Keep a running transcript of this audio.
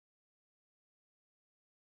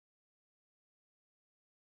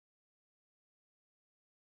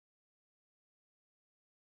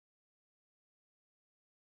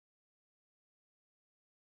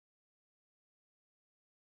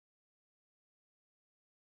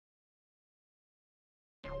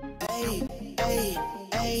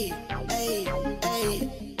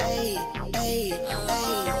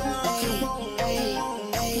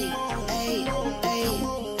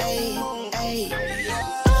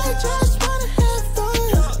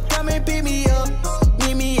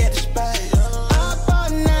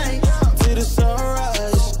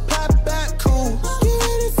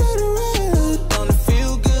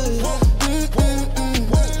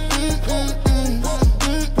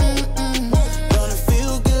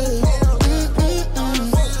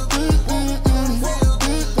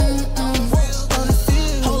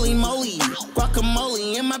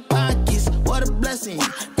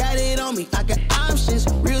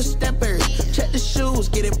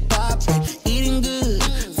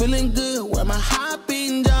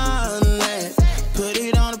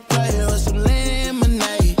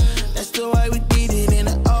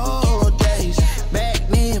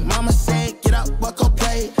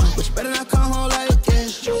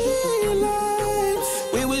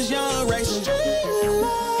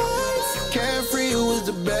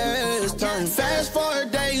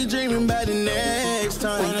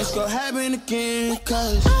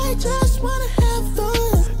I just wanna have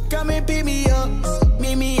fun. Come and pick me up,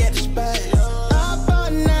 meet me at the spot. Up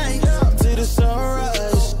all night to the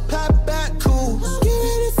sunrise. Pop back cool, get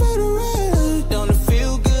ready for the ride. Don't it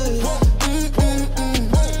feel good?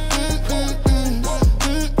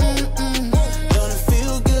 Don't it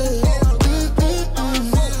feel good?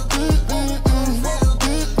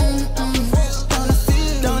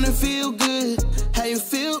 Don't it feel good? How you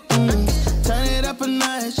feel? Turn it up a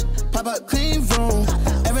notch. Pop up clean room,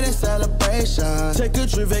 everyday celebration. Take a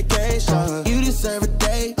trip vacation. You deserve a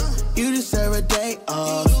day, you deserve a day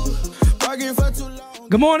off. Working for too long.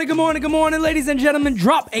 Good morning, good morning, good morning, ladies and gentlemen.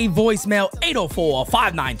 Drop a voicemail,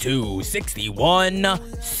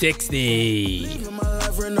 804-592-6160. My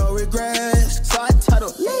life with no regrets. So I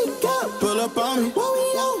title, link up, pull up on me. What we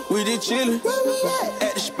on? We did chillin'. Where we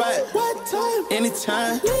at the spot. What time?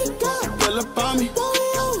 Anytime. Link up, pull up on me. What we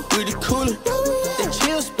on? We did coolin'. The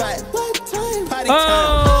chill spot. What time? Party time.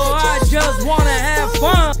 Oh, I just want to have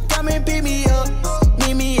fun. Come and pick me up,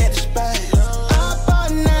 meet me at the spot. Up all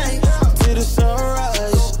night to the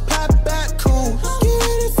sunrise. Pop back cool, get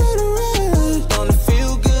ready for the ride. Don't it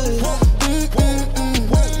feel good?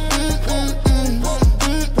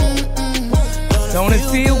 Don't it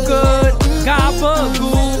feel good?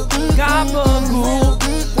 Gabagool, gabagool.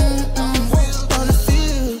 Don't it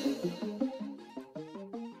feel?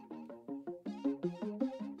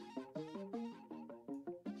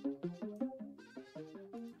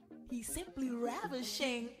 He's simply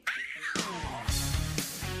ravishing.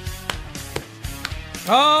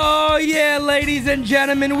 Oh, yeah, ladies and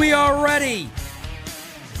gentlemen, we are ready.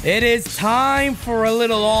 It is time for a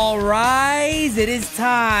little all rise. It is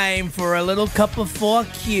time for a little cup of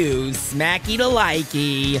 4Q. Smacky to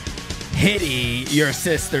likey. Hitty, your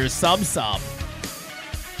sister's sub-sub.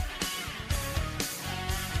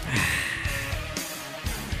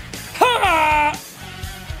 Ha!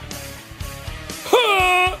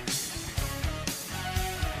 Ha!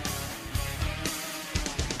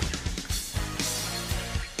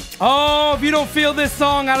 Oh, if you don't feel this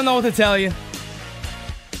song, I don't know what to tell you.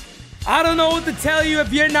 I don't know what to tell you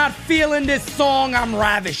if you're not feeling this song. I'm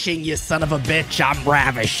ravishing, you son of a bitch. I'm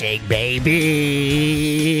ravishing, baby.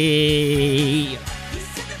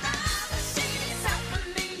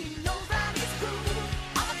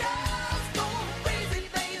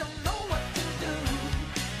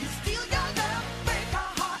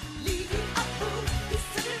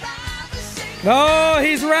 Oh,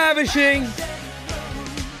 he's ravishing.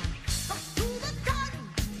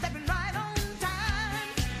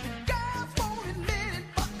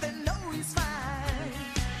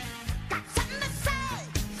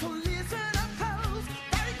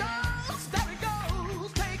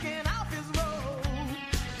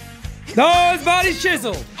 No, his body's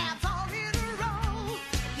chiseled.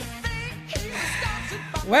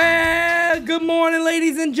 Well, good morning,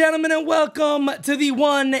 ladies and gentlemen, and welcome to the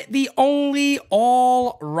one, the only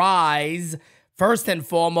All Rise. First and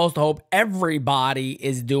foremost, I hope everybody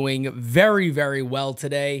is doing very, very well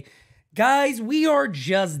today. Guys, we are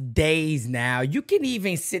just days now. You can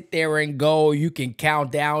even sit there and go. You can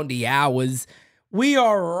count down the hours. We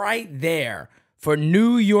are right there for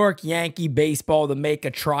New York Yankee baseball to make a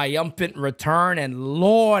triumphant return, and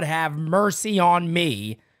Lord have mercy on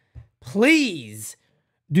me. Please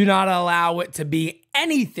do not allow it to be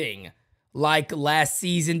anything like last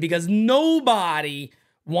season, because nobody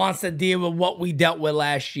wants to deal with what we dealt with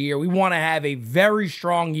last year. We want to have a very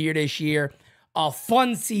strong year this year, a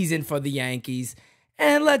fun season for the Yankees,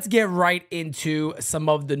 And let's get right into some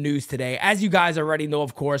of the news today. As you guys already know,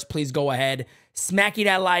 of course, please go ahead, smacky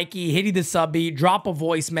that likey, hitty the subby, drop a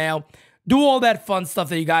voicemail, do all that fun stuff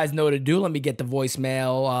that you guys know to do. Let me get the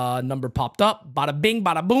voicemail number popped up. Bada bing,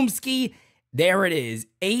 bada boomski. There it is,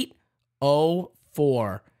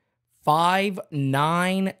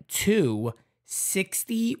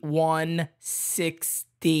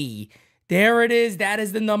 804-592-6160. There it is. That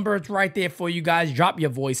is the number. It's right there for you guys. Drop your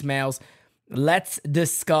voicemails. Let's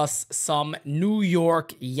discuss some New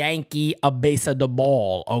York Yankee base de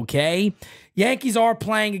ball, okay? Yankees are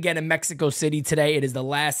playing again in Mexico City today. It is the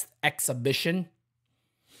last exhibition.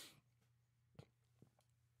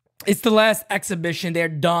 It's the last exhibition. They're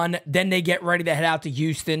done. Then they get ready to head out to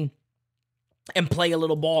Houston and play a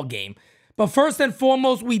little ball game. But first and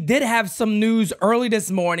foremost, we did have some news early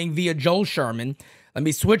this morning via Joel Sherman. Let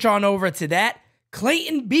me switch on over to that.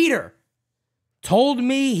 Clayton Beeter told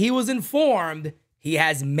me he was informed he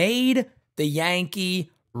has made the Yankee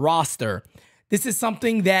roster. This is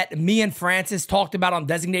something that me and Francis talked about on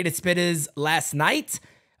Designated Spitters last night,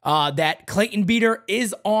 that Clayton Beeter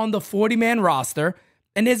is on the 40-man roster,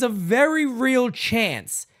 and there's a very real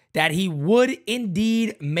chance that he would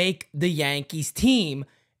indeed make the Yankees team.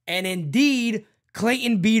 And indeed,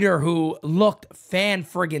 Clayton Beeter, who looked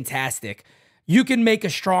fan-friggin-tastic, you can make a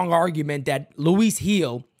strong argument that Luis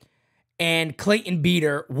Gil and Clayton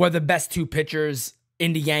Beeter were the best two pitchers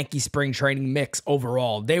in the Yankee spring training mix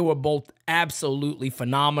overall. They were both absolutely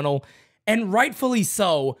phenomenal, and rightfully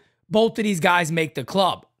so. Both of these guys make the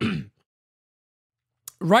club.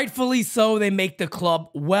 Rightfully so, they make the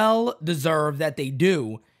club. Well deserved that they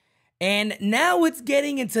do. And now it's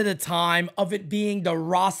getting into the time of it being the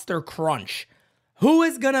roster crunch. Who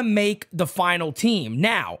is going to make the final team?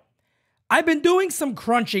 Now, I've been doing some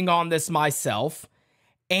crunching on this myself,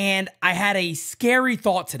 and I had a scary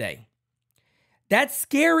thought today. That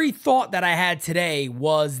scary thought that I had today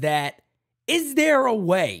was that, is there a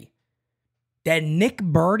way that Nick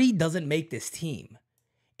Birdie doesn't make this team?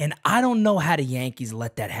 And I don't know how the Yankees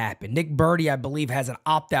let that happen. Nick Birdie, I believe, has an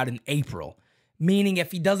opt-out in April, meaning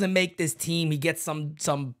if he doesn't make this team, he gets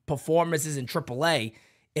some performances in AAA.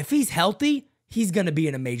 If he's healthy, he's going to be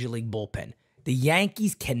in a Major League bullpen. The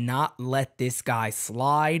Yankees cannot let this guy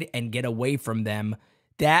slide and get away from them.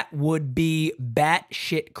 That would be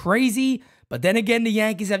batshit crazy. But then again, the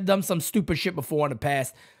Yankees have done some stupid shit before in the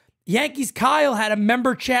past. Yankees Kyle had a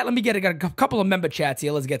member chat. Let me get a couple of member chats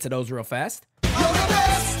here. Let's get to those real fast. You're the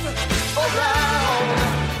best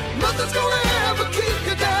around. Nothing's gonna ever keep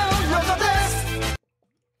you down. You're the best.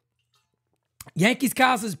 Yankees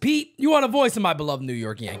Kyle says, Pete, you are the voice of my beloved New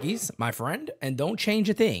York Yankees, my friend, and don't change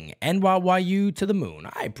a thing. NYYU to the moon.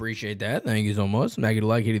 I appreciate that. Thank you so much. Make it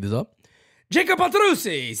like hitting this up. Jacob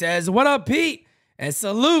Patrucci says, what up, Pete? And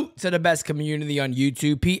salute to the best community on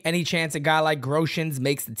YouTube. Pete, any chance a guy like Groshans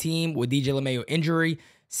makes the team with DJ LeMahieu injury?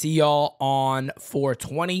 See y'all on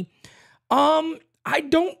 420. I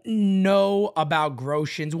don't know about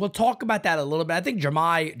Groshans. We'll talk about that a little bit. I think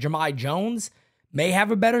Jahmai Jones may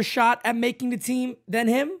have a better shot at making the team than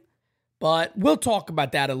him, but we'll talk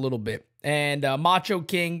about that a little bit. And Macho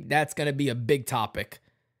King, that's going to be a big topic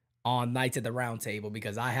on Nights at the Round Table,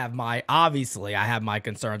 because I have my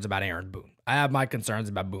concerns about Aaron Boone. I have my concerns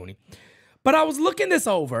about Booney. But I was looking this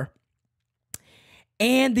over,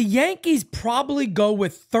 and the Yankees probably go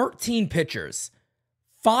with 13 pitchers.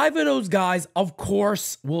 5 of those guys, of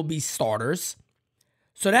course, will be starters.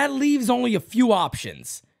 So that leaves only a few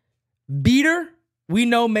options. Beeter, we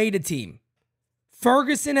know, made the team.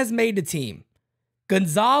 Ferguson has made the team.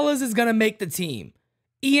 Gonzalez is going to make the team.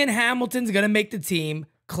 Ian Hamilton's going to make the team.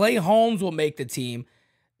 Clay Holmes will make the team.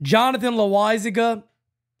 Jonathan Loaizaga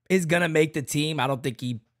is going to make the team. I don't think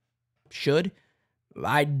he should.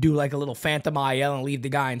 I'd do like a little phantom IL and leave the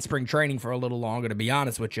guy in spring training for a little longer, to be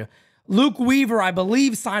honest with you. Luke Weaver, I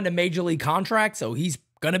believe, signed a major league contract, so he's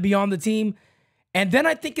going to be on the team. And then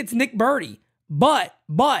I think it's Nick Birdie. But,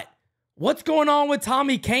 what's going on with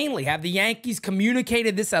Tommy Kahnle? Have the Yankees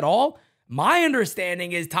communicated this at all? My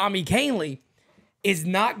understanding is Tommy Kahnle is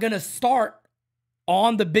not going to start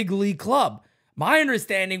on the big league club. My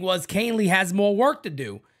understanding was Kahnle has more work to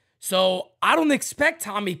do. So I don't expect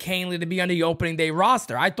Tommy Kahnle to be on the opening day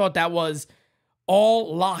roster. I thought that was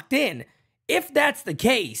all locked in. If that's the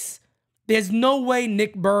case, there's no way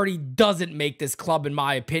Nick Birdie doesn't make this club, in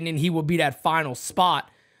my opinion. He will be that final spot,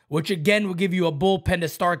 which again will give you a bullpen to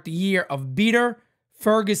start the year of Beeter,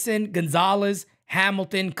 Ferguson, Gonzalez,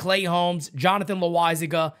 Hamilton, Clay Holmes, Jonathan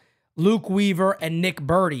Loaizaga, Luke Weaver, and Nick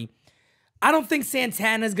Birdie. I don't think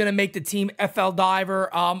Santana's going to make the team, FL Diver.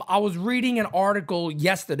 I was reading an article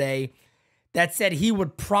yesterday that said he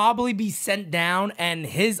would probably be sent down, and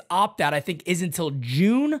his opt-out, I think, is until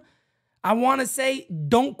June. I want to say,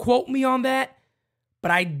 don't quote me on that,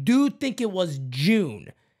 but I do think it was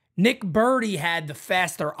June. Nick Birdy had the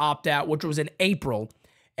faster opt-out, which was in April.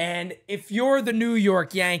 And if you're the New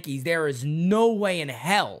York Yankees, there is no way in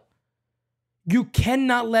hell you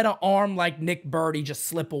cannot let an arm like Nick Birdy just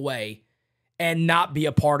slip away and not be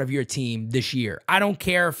a part of your team this year. I don't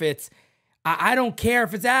care if it's,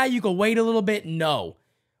 you can wait a little bit. No.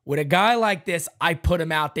 With a guy like this, I put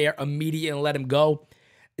him out there immediately and let him go.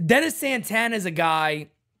 Dennis Santana is a guy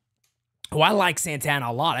who I like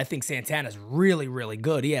Santana a lot. I think Santana's really, really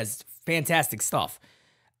good. He has fantastic stuff.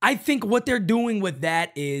 I think what they're doing with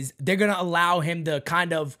that is they're going to allow him to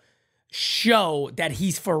kind of show that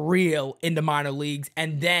he's for real in the minor leagues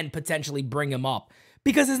and then potentially bring him up.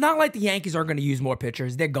 Because it's not like the Yankees are going to use more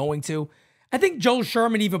pitchers. They're going to. I think Joe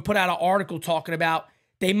Sherman even put out an article talking about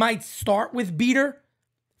they might start with Beater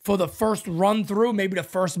for the first run through, maybe the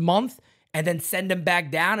first month, and then send him back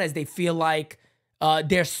down as they feel like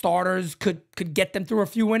their starters could get them through a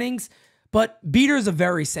few innings. But Beater's a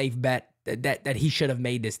very safe bet that he should have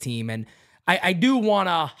made this team. And I do want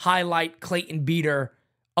to highlight Clayton Beater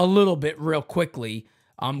a little bit real quickly.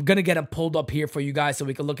 I'm going to get him pulled up here for you guys so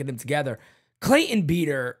we can look at him together. Clayton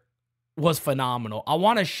Beater was phenomenal. I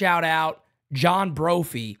want to shout out John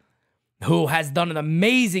Brophy, who has done an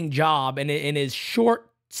amazing job in his short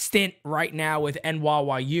stint right now with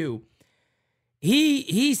NYU.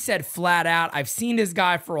 He said flat out, I've seen this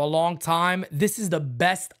guy for a long time. This is the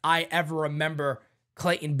best I ever remember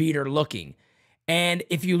Clayton Beater looking. And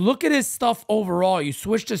if you look at his stuff overall, you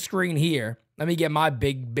switch the screen here. Let me get my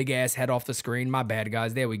big ass head off the screen. My bad,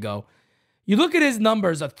 guys. There we go. You look at his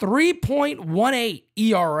numbers, a 3.18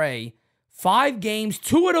 ERA, 5 games,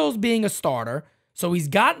 2 of those being a starter. So he's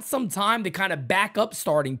gotten some time to kind of back up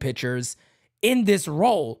starting pitchers in this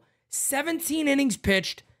role. 17 innings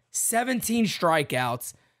pitched, 17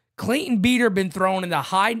 strikeouts. Clayton Beater been thrown in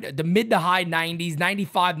the mid to high 90s,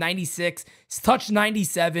 95, 96. He's touched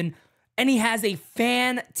 97, and he has a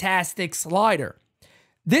fantastic slider.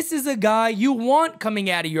 This is a guy you want coming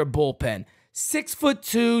out of your bullpen. 6'2",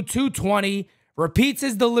 220, repeats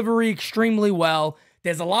his delivery extremely well.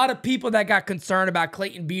 There's a lot of people that got concerned about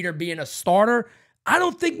Clayton Beater being a starter. I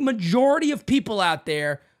don't think majority of people out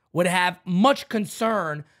there would have much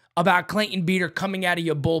concern about Clayton Beater coming out of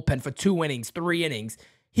your bullpen for 2 innings, 3 innings.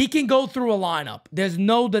 He can go through a lineup. There's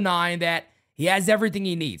no denying that. He has everything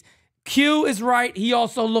he needs. Q is right. He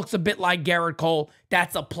also looks a bit like Garrett Cole.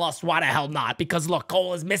 That's a plus. Why the hell not? Because look,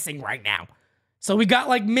 Cole is missing right now. So we got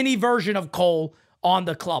like mini version of Cole on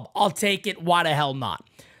the club. I'll take it. Why the hell not?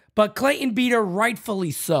 But Clayton Beater, rightfully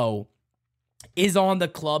so, is on the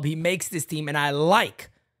club. He makes this team, and I like.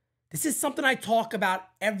 This is something I talk about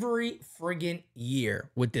every friggin' year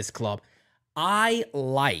with this club.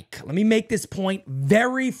 Let me make this point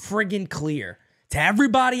very friggin' clear to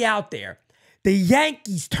everybody out there. The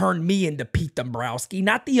Yankees turned me into Pete Dombrowski,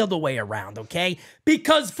 not the other way around, okay?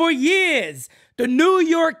 Because for years, the New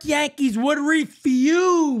York Yankees would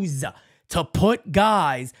refuse to put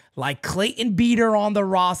guys like Clayton Beater on the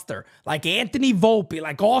roster, like Anthony Volpe,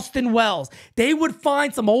 like Austin Wells. They would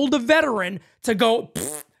find some older veteran to go,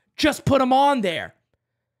 just put him on there.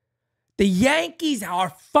 The Yankees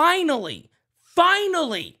are finally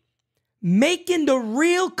making the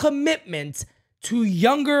real commitment to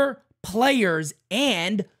younger players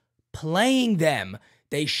and playing them.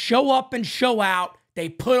 They show up and show out. They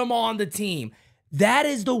put them on the team. That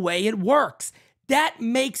is the way it works. That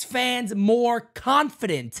makes fans more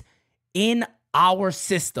confident in our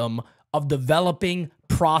system of developing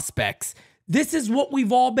prospects. This is what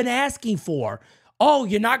we've all been asking for. Oh,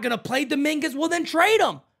 you're not going to play Dominguez? Well, then trade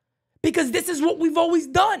him. Because this is what we've always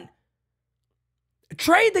done.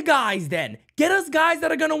 Trade the guys then. Get us guys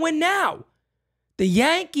that are going to win now. The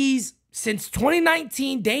Yankees, since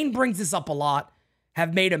 2019, Dane brings this up a lot,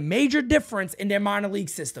 have made a major difference in their minor league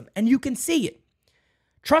system. And you can see it.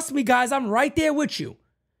 Trust me, guys, I'm right there with you.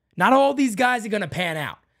 Not all these guys are going to pan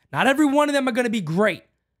out. Not every one of them are going to be great.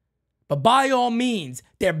 But by all means,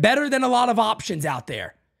 they're better than a lot of options out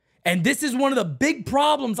there. And this is one of the big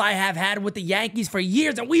problems I have had with the Yankees for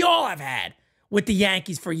years, and we all have had with the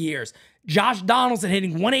Yankees for years. Josh Donaldson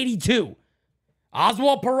hitting 182.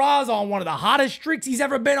 Oswald Peraza on one of the hottest streaks he's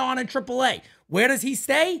ever been on in AAA. Where does he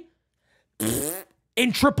stay?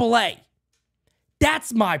 In AAA.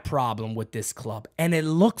 That's my problem with this club. And it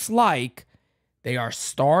looks like they are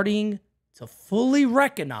starting to fully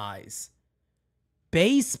recognize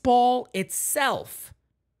baseball itself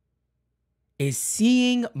is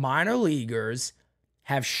seeing minor leaguers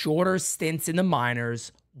have shorter stints in the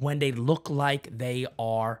minors when they look like they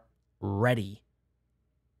are ready.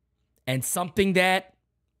 And something that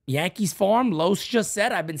Yankees farm, Los just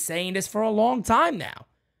said, I've been saying this for a long time now.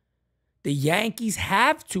 The Yankees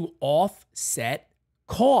have to offset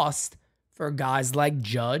cost for guys like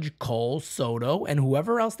Judge, Cole, Soto, and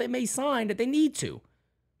whoever else they may sign that they need to.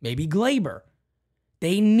 Maybe Glaber.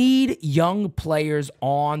 They need young players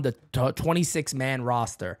on the 26-man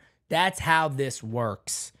roster. That's how this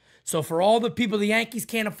works. So for all the people the Yankees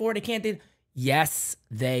can't afford, they can't. Yes,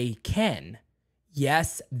 they can.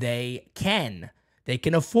 Yes, they can. They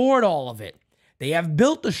can afford all of it. They have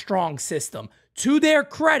built a strong system. To their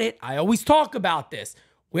credit, I always talk about this.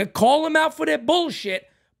 We'll call them out for their bullshit,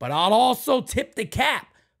 but I'll also tip the cap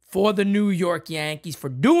for the New York Yankees for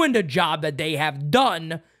doing the job that they have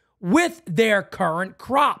done with their current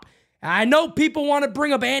crop. And I know people want to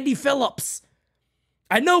bring up Andy Phillips.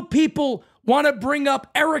 I know people want to bring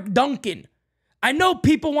up Eric Duncan. I know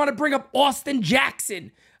people want to bring up Austin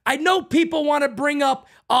Jackson. I know people want to bring up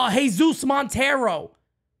Jesus Montero,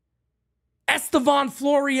 Estevan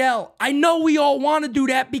Florial. I know we all want to do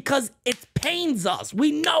that because it pains us.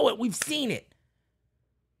 We know it. We've seen it.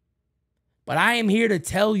 But I am here to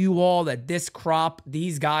tell you all that this crop,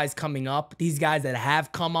 these guys coming up, these guys that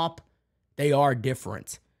have come up, they are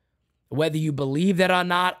different. Whether you believe that or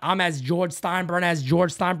not, I'm as George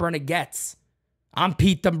Steinbrenner gets. I'm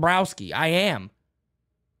Pete Dombrowski. I am.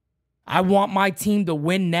 I want my team to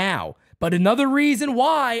win now. But another reason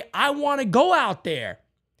why I want to go out there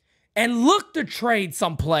and look to trade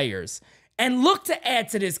some players and look to add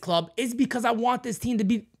to this club is because I want this team to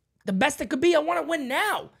be the best it could be. I want to win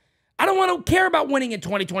now. I don't want to care about winning in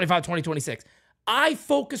 2025, 2026. I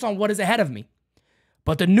focus on what is ahead of me.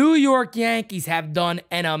 But the New York Yankees have done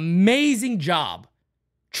an amazing job.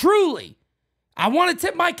 Truly. I want to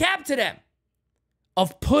tip my cap to them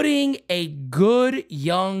of putting a good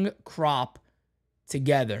young crop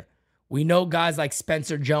together. We know guys like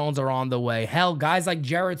Spencer Jones are on the way. Hell, guys like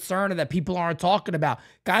Jared Cerna that people aren't talking about.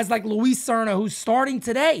 Guys like Luis Cerna, who's starting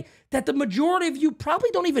today, that the majority of you probably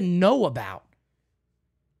don't even know about,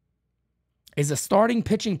 is a starting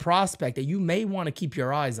pitching prospect that you may want to keep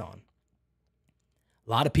your eyes on.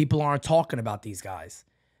 A lot of people aren't talking about these guys.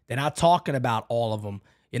 They're not talking about all of them.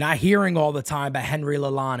 You're not hearing all the time about Henry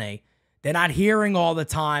Lalane. They're not hearing all the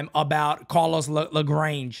time about Carlos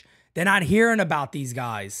LaGrange. They're not hearing about these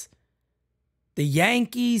guys. The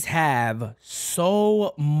Yankees have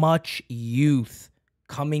so much youth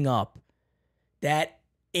coming up that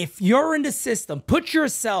if you're in the system, put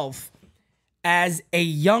yourself as a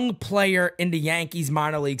young player in the Yankees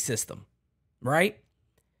minor league system, right?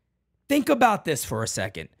 Think about this for a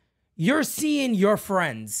second. You're seeing your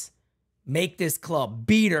friends make this club.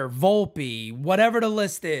 Beater, Volpe, whatever the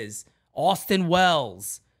list is. Austin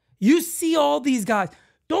Wells. You see all these guys.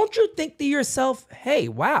 Don't you think to yourself, hey,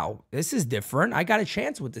 wow, this is different. I got a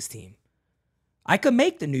chance with this team. I could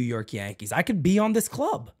make the New York Yankees. I could be on this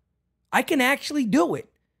club. I can actually do it.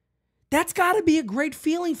 That's got to be a great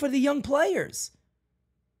feeling for the young players.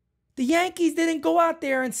 The Yankees didn't go out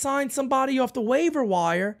there and sign somebody off the waiver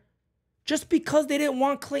wire just because they didn't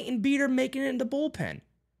want Clayton Beater making it in the bullpen.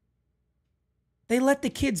 They let the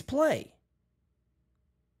kids play.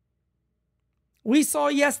 We saw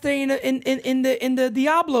yesterday in the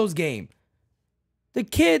Diablos game. The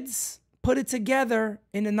kids put it together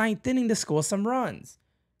in the ninth inning to score some runs.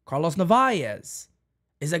 Carlos Narvaez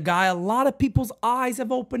is a guy a lot of people's eyes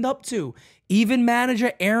have opened up to. Even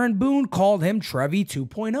manager Aaron Boone called him Trevi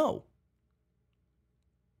 2.0.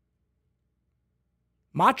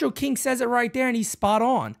 Macho King says it right there, and he's spot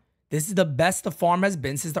on. This is the best the farm has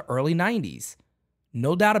been since the early 90s.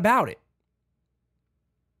 No doubt about it.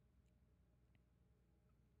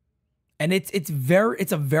 And it's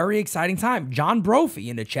a very exciting time. John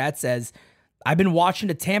Brophy in the chat says, I've been watching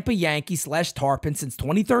the Tampa Yankees / Tarpon since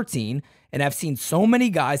 2013, and I've seen so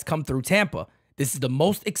many guys come through Tampa. This is the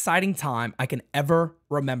most exciting time I can ever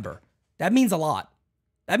remember. That means a lot.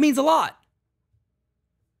 That means a lot.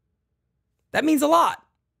 That means a lot.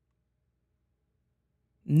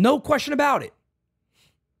 No question about it.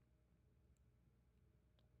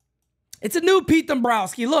 It's a new Pete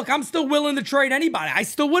Dombrowski. Look, I'm still willing to trade anybody. I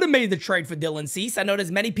still would have made the trade for Dylan Cease. I know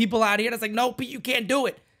there's many people out here that's like, no, Pete, you can't do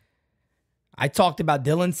it. I talked about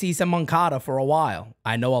Dylan Cease and Moncada for a while.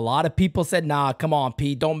 I know a lot of people said, nah, come on,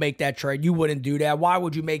 Pete, don't make that trade. You wouldn't do that. Why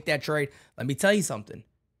would you make that trade? Let me tell you something.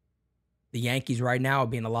 The Yankees right now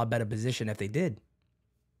would be in a lot better position if they did.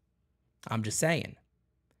 I'm just saying.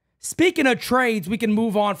 Speaking of trades, we can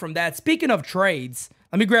move on from that. Speaking of trades,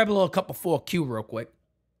 let me grab a little cup of 4Q real quick.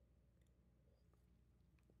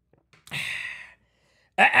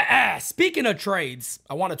 Speaking of trades,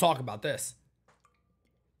 I want to talk about this.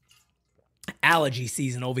 Allergy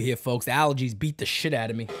season over here, folks. The allergies beat the shit out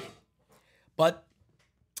of me. But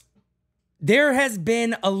there has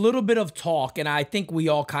been a little bit of talk, and I think we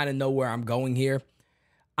all kind of know where I'm going here.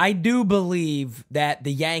 I do believe that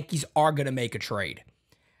the Yankees are going to make a trade.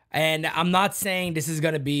 And I'm not saying this is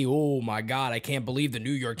going to be, oh my God, I can't believe the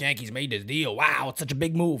New York Yankees made this deal. Wow, it's such a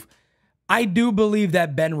big move. I do believe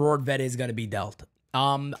that Ben Rortvedt is going to be dealt.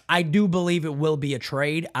 I do believe it will be a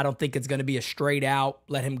trade. I don't think it's going to be a straight out,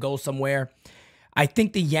 let him go somewhere. I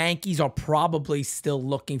think the Yankees are probably still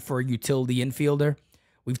looking for a utility infielder.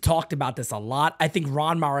 We've talked about this a lot. I think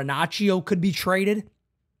Ron Marinaccio could be traded.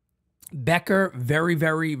 Becker, very,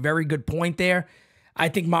 very, very good point there. I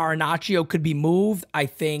think Marinaccio could be moved. I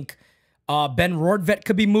think Ben Rortvedt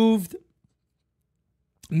could be moved.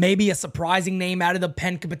 Maybe a surprising name out of the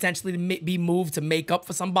pen could potentially be moved to make up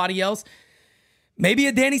for somebody else. Maybe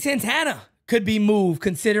a Danny Santana could be moved,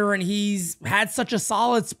 considering he's had such a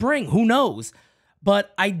solid spring. Who knows?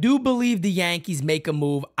 But I do believe the Yankees make a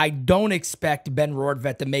move. I don't expect Ben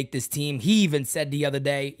Rortvedt to make this team. He even said the other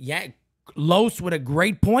day, Los with a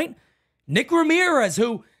great point. Nick Ramirez,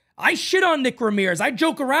 who I shit on Nick Ramirez. I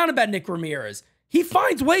joke around about Nick Ramirez. He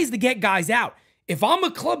finds ways to get guys out. If I'm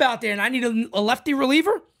a club out there and I need a lefty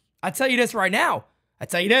reliever, I tell you this right now. I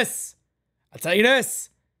tell you this.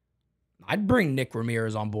 I'd bring Nick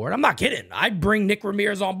Ramirez on board. I'm not kidding. I'd bring Nick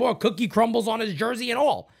Ramirez on board. Cookie crumbles on his jersey and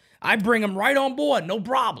all. I'd bring him right on board. No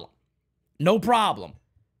problem. No problem.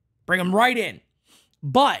 Bring him right in.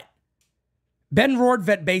 But Ben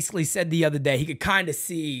Rortvedt basically said the other day he could kind of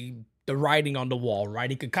see the writing on the wall, right?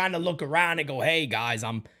 He could kind of look around and go, hey, guys,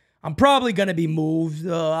 I'm probably going to be moved,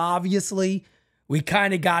 obviously. We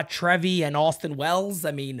kind of got Trevi and Austin Wells.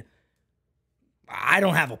 I mean, I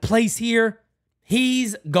don't have a place here.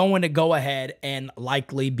 He's going to go ahead and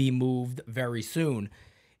likely be moved very soon.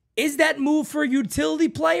 Is that move for a utility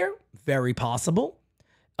player? Very possible.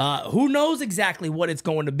 Who knows exactly what it's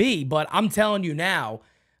going to be, but I'm telling you now,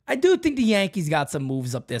 I do think the Yankees got some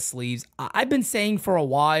moves up their sleeves. I've been saying for a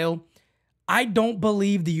while, I don't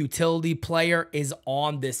believe the utility player is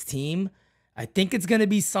on this team. I think it's going to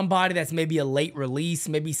be somebody that's maybe a late release,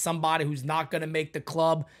 maybe somebody who's not going to make the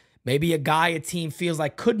club, maybe a guy a team feels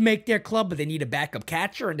like could make their club, but they need a backup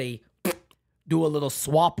catcher, and they do a little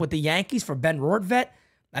swap with the Yankees for Ben Rortvedt.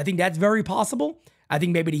 I think that's very possible. I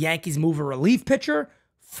think maybe the Yankees move a relief pitcher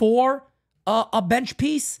for a bench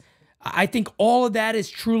piece. I think all of that is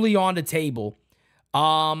truly on the table.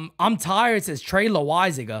 I'm tired, says Trey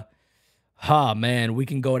Loizaga. Man, we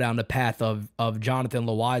can go down the path of Jonathan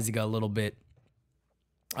Loizaga a little bit.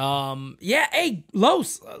 Hey,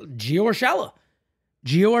 Los, Gio Urshela.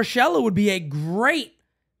 Gio Urshela would be a great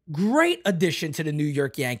addition to the New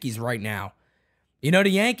York Yankees right now. You know, the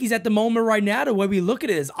Yankees at the moment right now, the way we look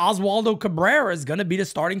at it is Oswaldo Cabrera is going to be the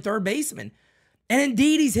starting third baseman. And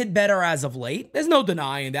indeed, he's hit better as of late. There's no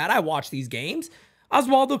denying that. I watch these games.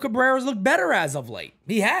 Oswaldo Cabrera's looked better as of late.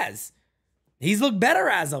 He has. He's looked better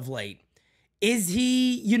as of late. Is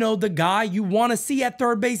he, the guy you want to see at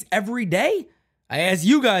third base every day? I ask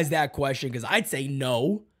you guys that question because I'd say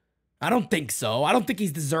no. I don't think so. I don't think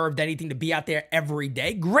he's deserved anything to be out there every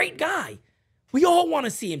day. Great guy. We all want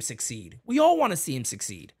to see him succeed.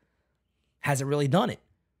 Hasn't really done it.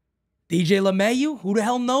 DJ LeMahieu, who the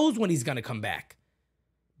hell knows when he's going to come back?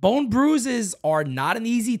 Bone bruises are not an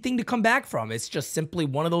easy thing to come back from. It's just simply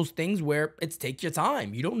one of those things where it's take your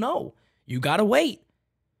time. You don't know. You got to wait.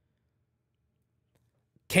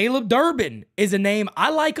 Caleb Durbin is a name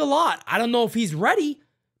I like a lot. I don't know if he's ready.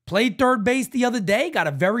 Played third base the other day. Got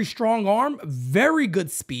a very strong arm. Very good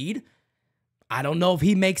speed. I don't know if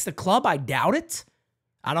he makes the club. I doubt it.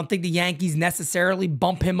 I don't think the Yankees necessarily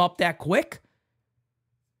bump him up that quick.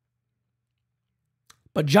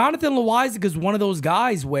 But Jonathan Loizaga is one of those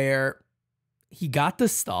guys where he got the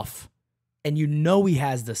stuff, and you know he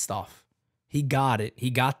has the stuff. He got it. He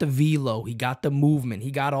got the velo. He got the movement.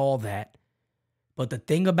 He got all that. But the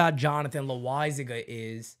thing about Jonathan Loizaga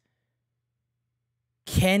is,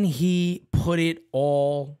 can he put it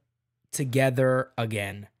all together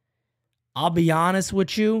again? I'll be honest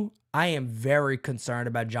with you, I am very concerned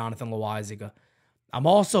about Jonathan Loizaga. I'm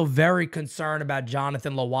also very concerned about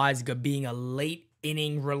Jonathan Loizaga being a late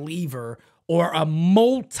inning reliever or a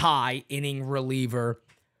multi-inning reliever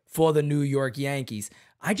for the New York Yankees.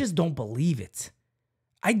 I just don't believe it.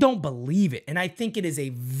 I don't believe it. And I think it is a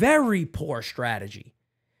very poor strategy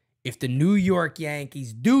if the New York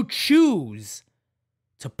Yankees do choose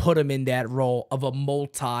to put him in that role of a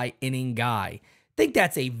multi-inning guy. I think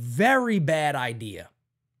that's a very bad idea.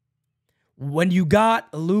 When you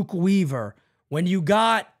got Luke Weaver, when you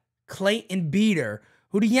got Clayton Beater,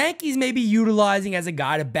 who the Yankees may be utilizing as a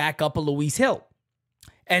guy to back up a Luis Hill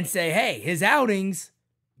and say, hey, his outings,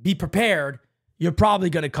 be prepared, you're probably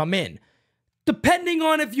going to come in. Depending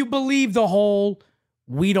on if you believe the whole,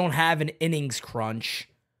 we don't have an innings crunch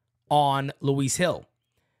on Luis Hill.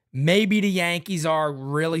 Maybe the Yankees are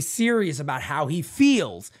really serious about how he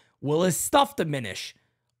feels. Will his stuff diminish?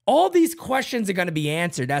 All these questions are going to be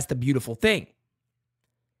answered. That's the beautiful thing.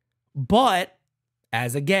 But,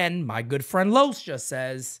 as again, my good friend Los just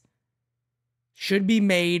says, should be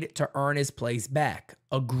made to earn his place back.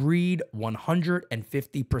 Agreed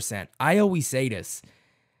 150%. I always say this.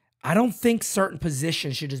 I don't think certain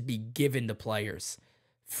positions should just be given to players.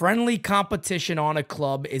 Friendly competition on a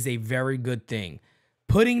club is a very good thing.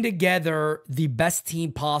 Putting together the best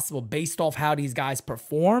team possible based off how these guys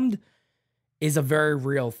performed is a very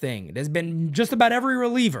real thing. There's been just about every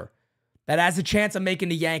reliever that has a chance of making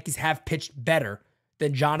the Yankees have pitched better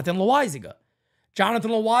than Jonathan Loáisiga.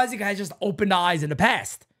 Jonathan Loáisiga has just opened eyes in the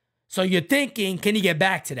past. So you're thinking, can he get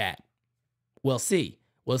back to that? We'll see.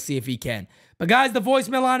 We'll see if he can. But guys, the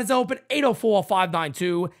voicemail line is open,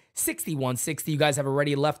 804-592-6160. You guys have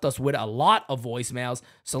already left us with a lot of voicemails.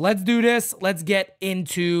 So let's do this. Let's get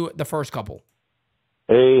into the first couple.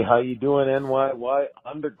 Hey, how you doing, NYY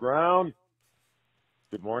Underground?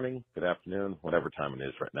 Good morning, good afternoon, whatever time it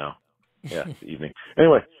is right now. Yeah, it's evening.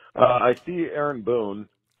 Anyway, I see Aaron Boone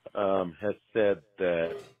has said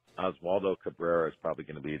that Oswaldo Cabrera is probably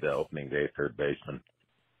going to be the opening day third baseman.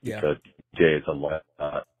 Yeah. Because Jay is a lot.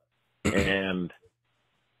 And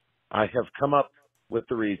I have come up with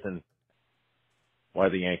the reason why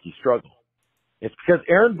the Yankees struggle. It's because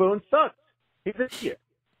Aaron Boone sucks. He's an idiot.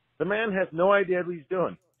 The man has no idea what he's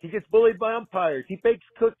doing. He gets bullied by umpires. He bakes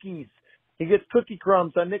cookies. He gets cookie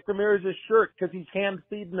crumbs on Nick Ramirez's shirt because he's hand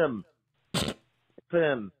feeding them.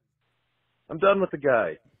 Then I'm done with the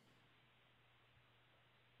guy.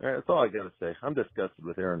 All right, that's all I got to say. I'm disgusted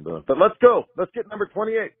with Aaron Boone. But let's go. Let's get number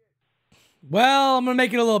 28. Well, I'm going to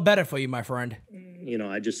make it a little better for you, my friend. You know,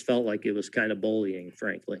 I just felt like it was kind of bullying,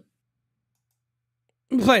 frankly.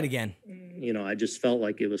 Play it again. You know, I just felt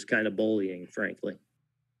like it was kind of bullying, frankly.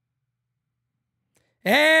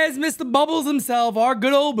 As Mr. Bubbles himself, our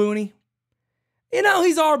good old Booney. You know,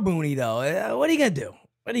 he's our Booney, though. What are you going to do?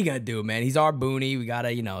 What are you going to do, man? He's our Booney. We got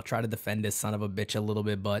to, try to defend this son of a bitch a little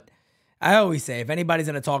bit. But I always say, if anybody's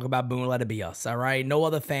going to talk about Boone, let it be us, all right? No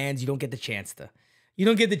other fans. You don't get the chance to. You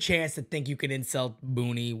don't get the chance to think you can insult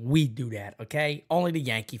Booney. We do that, okay? Only the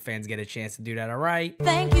Yankee fans get a chance to do that, all right?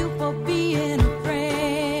 Thank you for being a friend.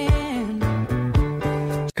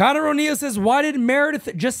 Connor O'Neill says, why did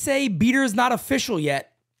Meredith just say Beater is not official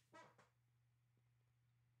yet?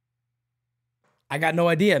 I got no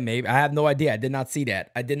idea, maybe. I have no idea. I did not see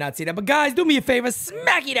that. But guys, do me a favor.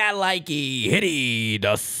 Smacky that likey. Hitty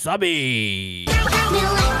the subby.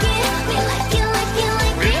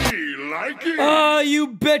 Oh, you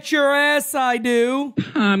bet your ass I do.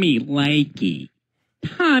 Tommy likey.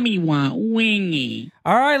 Tommy want wingy.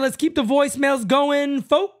 All right, let's keep the voicemails going,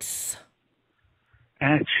 folks.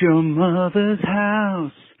 At your mother's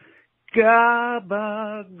house,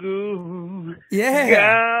 gabagoo.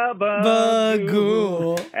 Yeah.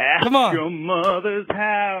 Gabagoo. At Come on. your mother's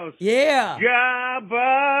house. Yeah.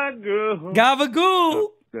 Gabagoo. Gavagoo.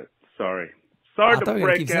 Sorry I to thought you were gonna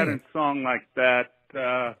break keep out singing. in song like that.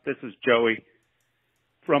 This is Joey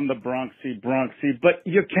from the Bronxy, but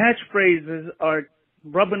your catchphrases are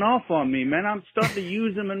rubbing off on me, man. I'm starting to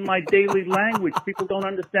use them in my daily language. People don't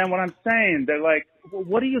understand what I'm saying. They're like, well,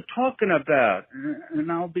 what are you talking about?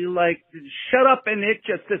 And I'll be like, shut up and hit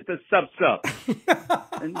your sister sub.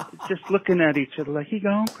 And just looking at each other like, he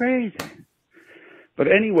going crazy. But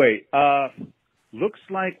anyway, looks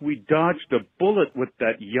like we dodged a bullet with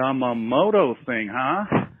that Yamamoto thing, huh?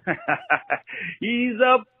 He's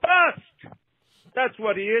a bust. That's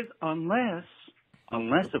what he is, unless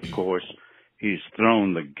of course, he's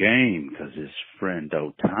thrown the game because his friend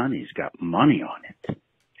Otani's got money on it.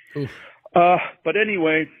 Oof. But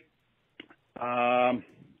anyway, I'm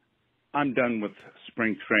done with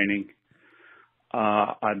spring training.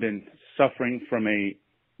 I've been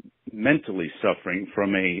mentally suffering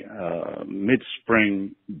from a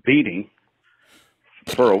mid-spring beating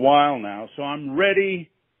for a while now. So I'm ready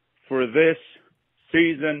for this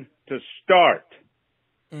season to start.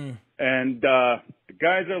 And the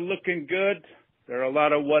guys are looking good. There are a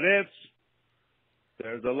lot of what ifs.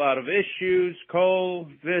 There's a lot of issues, Cole,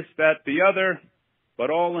 this, that, the other. But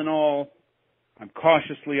all in all, I'm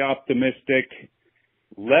cautiously optimistic.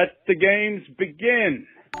 Let the games begin.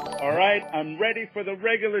 All right, I'm ready for the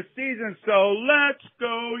regular season, so let's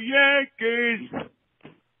go Yankees.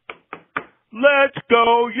 Let's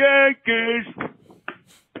go, Yankees.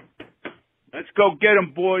 Let's go get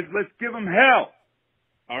them, boys. Let's give them hell.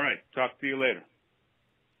 All right. Talk to you later.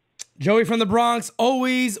 Joey from the Bronx,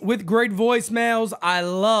 always with great voicemails. I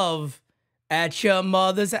love At Your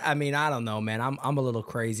Mother's. I mean, I don't know, man. I'm a little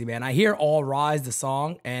crazy, man. I hear All Rise, the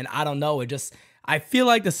song, and I don't know. I feel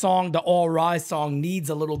like the All Rise song needs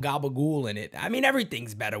a little gabagool in it. I mean,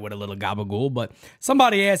 everything's better with a little gabagool, but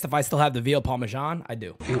somebody asked if I still have the veal parmesan. I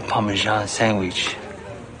do. Veal parmesan sandwich.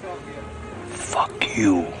 Fuck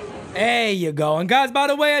you. There you go. And guys, by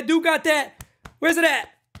the way, I do got that. Where's it at?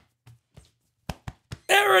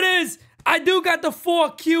 There it is. I do got the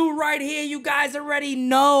 4Q right here. You guys already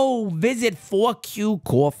know. Visit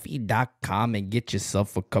 4qcoffee.com and get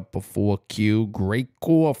yourself a cup of 4Q. Great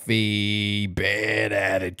coffee. Bad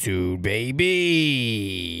attitude,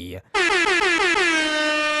 baby.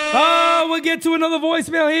 Oh, we'll get to another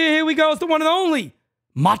voicemail here. Here we go. It's the one and only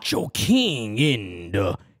Macho King in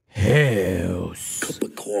the house. Cup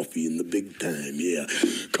of coffee in the big time, yeah.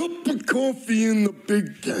 Cup of coffee in the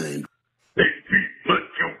big time. Hey, Pete,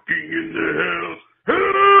 Macho King in the house.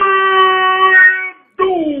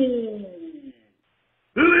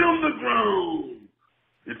 Hey, on the ground.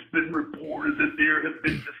 It's been reported that there have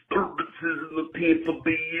been disturbances in the Tampa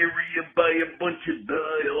Bay area by a bunch of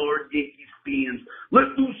die-hard Yankees fans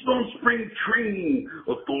let loose on spring training.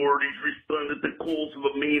 Authorities responded to calls of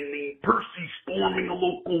a man named Percy storming a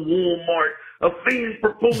local Walmart, a fan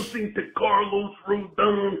proposing to Carlos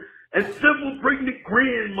Rodon, and several pregnant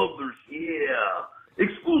grandmothers. Yeah.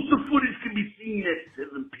 Exclusive footage can be seen at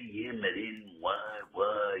 7 p.m. at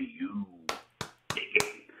NYYU.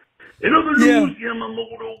 In other news,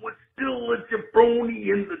 Yamamoto was still a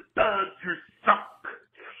jabroni and the Dodgers suck.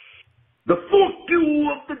 The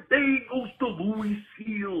 4Q of the day goes to Louis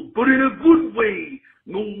Seal, but in a good way.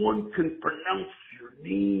 No one can pronounce your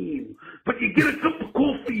name, but you get a cup of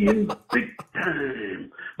coffee in the big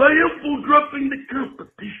time by elbow dropping the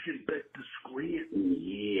competition back to Scranton,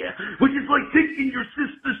 yeah, which is like taking your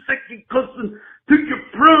sister's second cousin to your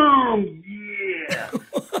prom, yeah.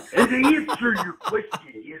 And to answer your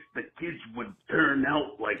question, yes, the kids would turn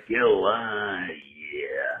out like L.I.,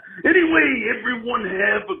 yeah. Anyway, everyone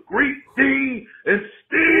have a great day and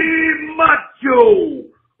stay macho.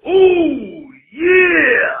 Oh,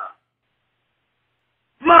 yeah.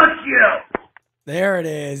 Macho. There it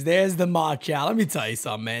is. There's the macho. Let me tell you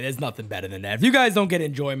something, man. There's nothing better than that. If you guys don't get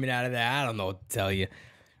enjoyment out of that, I don't know what to tell you.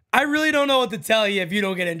 I really don't know what to tell you if you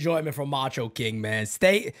don't get enjoyment from Macho King, man.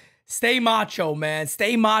 Stay macho, man.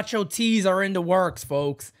 Stay macho tees are in the works,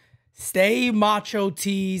 folks. Stay macho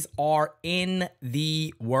tees are in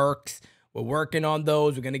the works. We're working on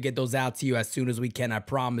those. We're going to get those out to you as soon as we can. I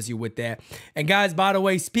promise you with that. And guys, by the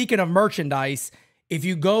way, speaking of merchandise, if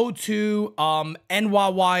you go to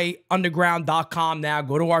NYYunderground.com now,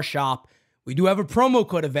 go to our shop. We do have a promo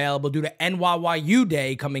code available due to NYYU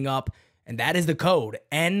Day coming up. And that is the code,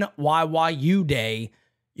 NYYU Day.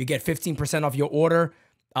 You get 15% off your order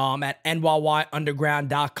at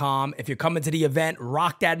NYYunderground.com. If you're coming to the event,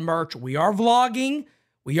 rock that merch. We are vlogging.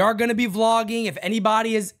 We are going to be vlogging. If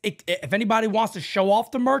anybody wants to show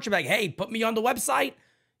off the merch, be like, hey, put me on the website.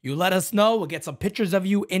 You let us know. We'll get some pictures of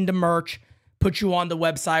you in the merch, put you on the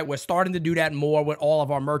website. We're starting to do that more with all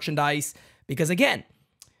of our merchandise because, again,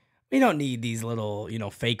 we don't need these little,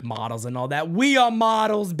 fake models and all that. We are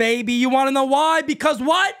models, baby. You want to know why? Because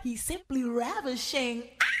what? He's simply ravishing.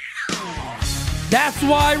 That's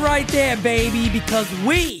why right there, baby. Because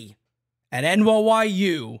we at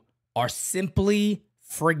NYYU are simply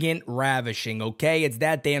friggin' ravishing, okay? It's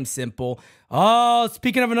that damn simple. Oh,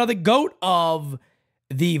 speaking of another goat of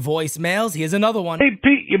the voicemails, here's another one. Hey,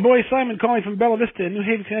 Pete, your boy Simon calling from Bella Vista in New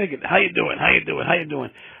Haven, Connecticut. How you doing?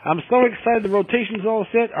 I'm so excited. The rotation's all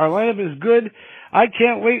set. Our lineup is good. I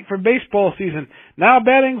can't wait for baseball season. Now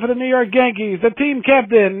batting for the New York Yankees, the team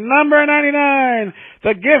captain, number 99,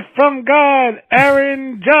 the gift from God,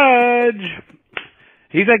 Aaron Judge.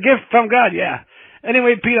 He's a gift from God, yeah.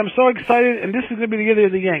 Anyway, Pete, I'm so excited, and this is going to be the year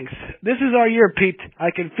of the Yanks. This is our year, Pete.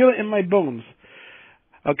 I can feel it in my bones.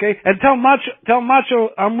 Okay? And tell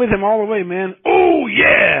Macho I'm with him all the way, man. Oh,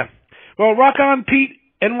 yeah! Well, rock on, Pete.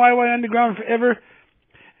 NYY Underground forever.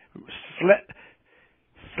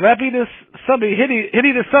 Slappy the subby,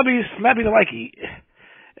 hitty the subby, slappy the likey.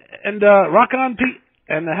 And rock on, Pete,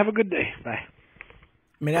 and have a good day. Bye. I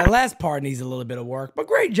mean, that last part needs a little bit of work, but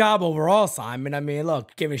great job overall, Simon. I mean,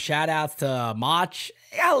 look, giving shout-outs to Mach.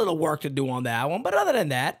 Got a little work to do on that one, but other than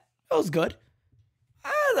that, it was good.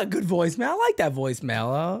 That was a good voicemail. I like that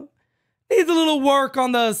voicemail. Needs a little work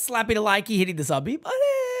on the slappy the likey, hitty the subby, but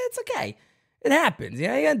it's okay. It happens. You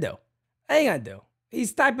know, you gonna do.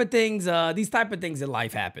 these type of things in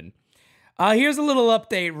life happen. Here's a little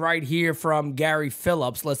update right here from Gary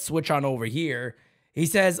Phillips. Let's switch on over here. He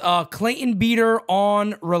says, Clayton Beater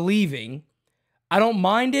on relieving. I don't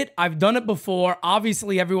mind it. I've done it before.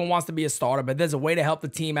 Obviously, everyone wants to be a starter, but there's a way to help the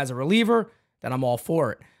team as a reliever, then I'm all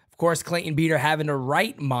for it. Of course, Clayton Beater having the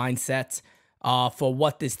right mindset for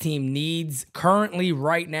what this team needs currently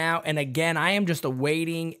right now. And again, I am just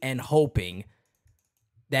awaiting and hoping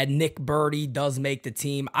that Nick Birdie does make the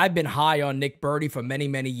team. I've been high on Nick Birdie for many,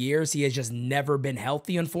 many years. He has just never been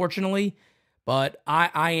healthy, unfortunately. But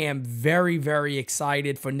I am very, very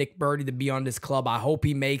excited for Nick Birdie to be on this club. I hope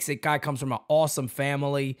he makes it. Guy comes from an awesome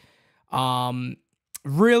family.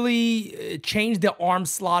 Really changed the arm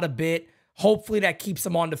slot a bit. Hopefully that keeps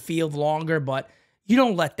him on the field longer. But you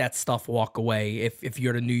don't let that stuff walk away if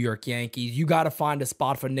you're the New York Yankees. You got to find a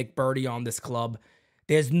spot for Nick Birdie on this club.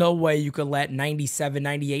 There's no way you could let 97,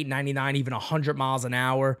 98, 99, even 100 miles an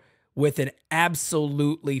hour with an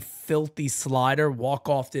absolutely filthy slider walk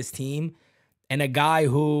off this team. And a guy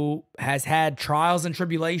who has had trials and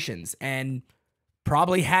tribulations and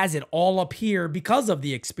probably has it all up here because of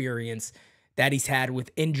the experience that he's had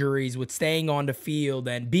with injuries, with staying on the field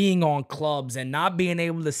and being on clubs and not being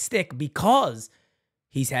able to stick because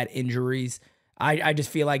he's had injuries. I just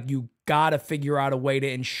feel like you got to figure out a way to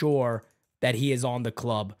ensure that he is on the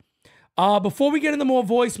club. Before we get into more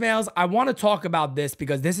voicemails, I want to talk about this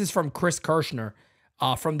because this is from Chris Kirschner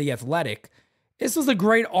from The Athletic. This was a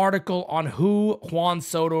great article on who Juan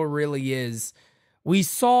Soto really is. We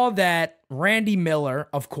saw that Randy Miller,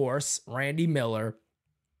 of course, Randy Miller,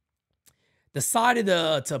 decided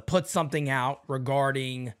to put something out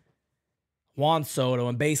regarding Juan Soto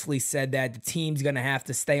and basically said that the team's going to have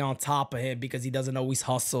to stay on top of him because he doesn't always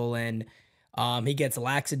hustle and he gets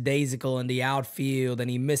lackadaisical in the outfield and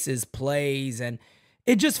he misses plays. And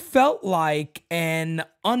it just felt like an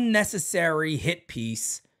unnecessary hit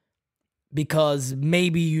piece because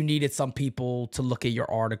maybe you needed some people to look at your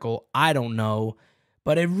article. I don't know.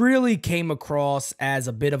 But it really came across as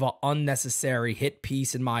a bit of an unnecessary hit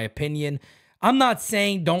piece, in my opinion. I'm not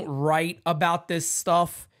saying don't write about this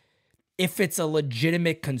stuff if it's a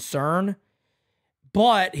legitimate concern.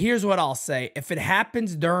 But here's what I'll say. If it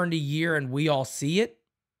happens during the year and we all see it,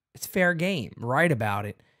 it's fair game. Write about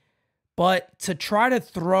it. But to try to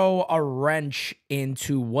throw a wrench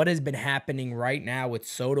into what has been happening right now with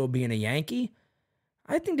Soto being a Yankee,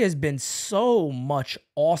 I think there's been so much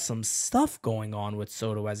awesome stuff going on with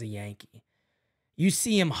Soto as a Yankee. You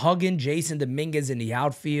see him hugging Jason Dominguez in the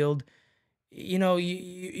outfield. You know,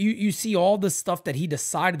 you see all the stuff that he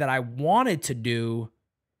decided that I wanted to do.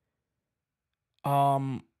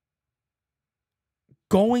 Going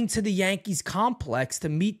to the Yankees complex to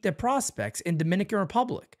meet their prospects in Dominican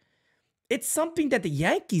Republic. It's something that the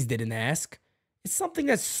Yankees didn't ask. It's something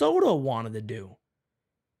that Soto wanted to do.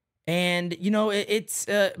 And, you know, it's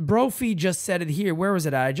Brophy just said it here. Where was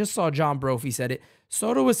it at? I just saw John Brophy said it.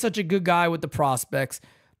 Soto was such a good guy with the prospects.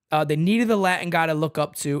 They needed a Latin guy to look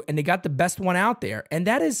up to, and they got the best one out there. And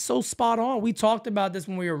that is so spot on. We talked about this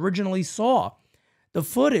when we originally saw the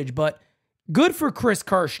footage, but good for Chris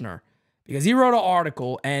Kirschner because he wrote an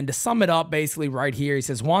article, and to sum it up basically right here, he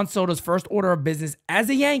says, Juan Soto's first order of business as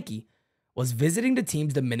a Yankee was visiting the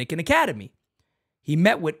team's Dominican Academy. He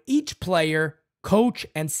met with each player, coach,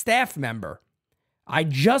 and staff member. I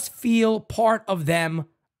just feel part of them.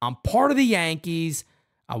 I'm part of the Yankees.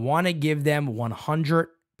 I want to give them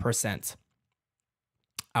 100%.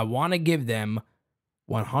 I want to give them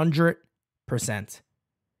 100%.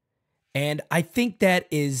 And I think that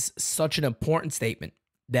is such an important statement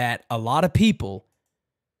that a lot of people,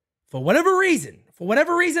 for whatever reason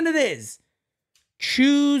it is,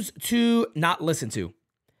 choose to not listen to.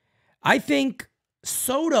 I think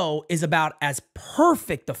Soto is about as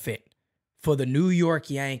perfect a fit for the New York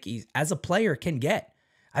Yankees as a player can get.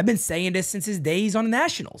 I've been saying this since his days on the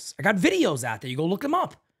Nationals. I got videos out there. You go look them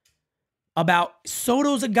up. About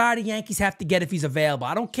Soto's a guy the Yankees have to get if he's available.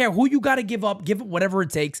 I don't care who you got to give up whatever it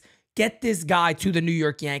takes. Get this guy to the New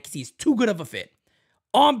York Yankees. He's too good of a fit.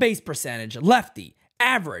 On-base percentage, lefty,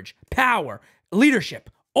 average, power, leadership,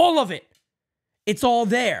 all of it. It's all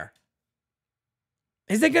there.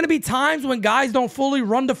 Is there going to be times when guys don't fully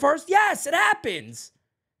run to first? Yes, it happens.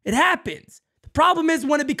 It happens. The problem is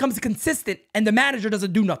when it becomes consistent and the manager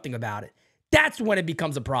doesn't do nothing about it. That's when it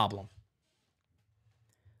becomes a problem.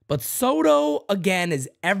 But Soto, again, is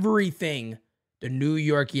everything the New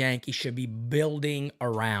York Yankees should be building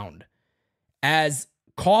around. As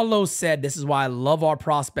Carlos said, this is why I love our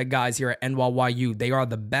prospect guys here at NYU. They are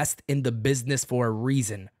the best in the business for a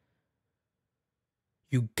reason.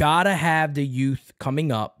 You got to have the youth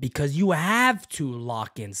coming up because you have to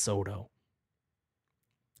lock in Soto.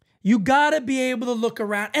 You got to be able to look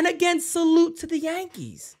around. And again, salute to the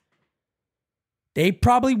Yankees. They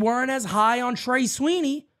probably weren't as high on Trey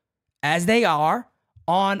Sweeney as they are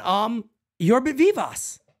on Yorbit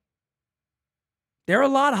Vivas. They're a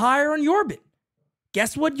lot higher on Yorbit.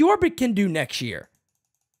 Guess what Yorbit can do next year?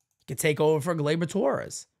 He can take over for Gleyber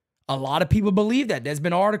Torres. A lot of people believe that. There's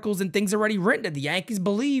been articles and things already written that the Yankees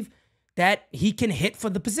believe that he can hit for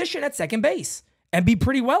the position at second base and be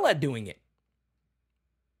pretty well at doing it.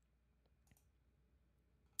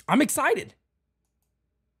 I'm excited.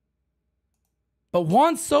 But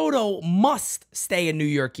Juan Soto must stay a New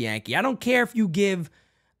York Yankee. I don't care if you give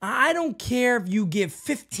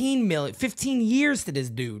 15 years to this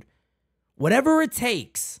dude. Whatever it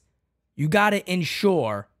takes, you got to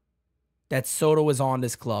ensure that Soto is on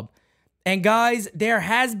this club. And guys, there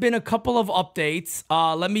has been a couple of updates.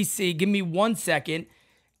 Let me see. Give me 1 second.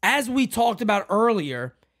 As we talked about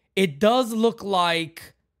earlier, it does look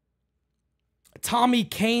like Tommy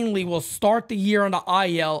Kahnle will start the year on the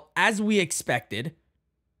IL as we expected.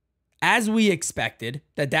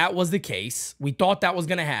 That was the case. We thought that was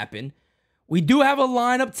going to happen. We do have a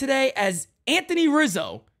lineup today as Anthony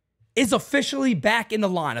Rizzo is officially back in the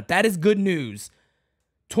lineup. That is good news.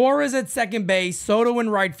 Torres at second base, Soto in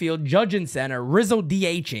right field, Judge in center, Rizzo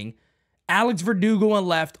DHing, Alex Verdugo in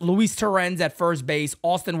left, Luis Torrens at first base,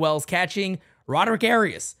 Austin Wells catching, Roderick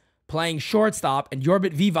Arias playing shortstop, and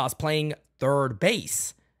Yorbit Vivas playing third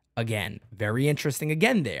base. Again, very interesting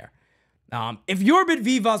again there. If Yorbit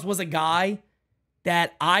Vivas was a guy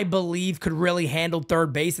that I believe could really handle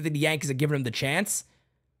third base, I think the Yankees have given him the chance.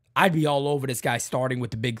 I'd be all over this guy starting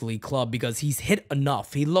with the big league club because he's hit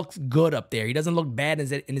enough. He looks good up there. He doesn't look bad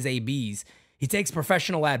in his ABs. He takes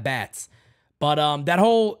professional at-bats. But that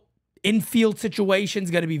whole infield situation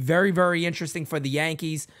is going to be very, very interesting for the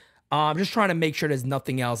Yankees. I'm just trying to make sure there's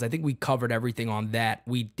nothing else. I think we covered everything on that.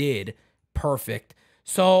 We did. Perfect.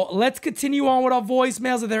 So let's continue on with our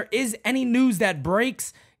voicemails. If there is any news that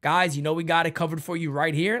breaks, guys, you know we got it covered for you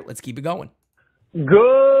right here. Let's keep it going.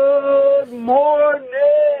 Good morning.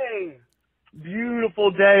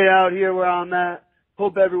 Beautiful day out here where I'm at.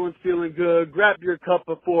 Hope everyone's feeling good. Grab your cup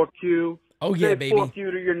of 4Q. Oh, yeah, say baby. 4Q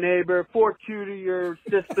to your neighbor, 4Q to your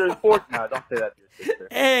sister. No, don't say that to your sister.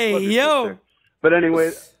 Hey, Love your yo. sister. But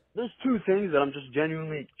anyway, there's two things that I'm just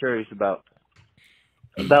genuinely curious about.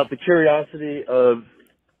 About the curiosity of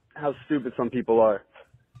how stupid some people are.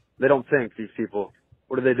 They don't think, these people.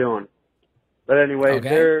 What are they doing? But anyway, I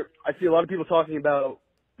see a lot of people talking about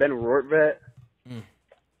Ben Rortvet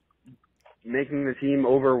making the team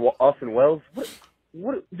over Austin Wells.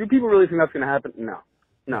 What do people really think that's going to happen? No,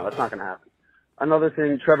 that's not going to happen. Another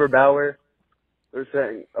thing, Trevor Bauer. They're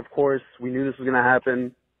saying, of course, we knew this was going to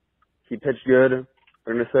happen. He pitched good.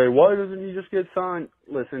 They're going to say, why doesn't he just get signed?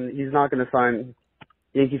 Listen, he's not going to sign.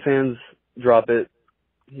 Yankee fans, drop it.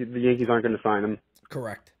 The Yankees aren't going to sign him.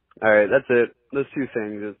 Correct. All right, that's it. Those two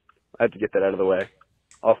things. I have to get that out of the way,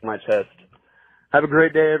 off my chest. Have a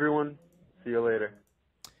great day, everyone. See you later.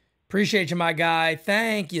 Appreciate you, my guy.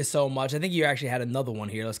 Thank you so much. I think you actually had another one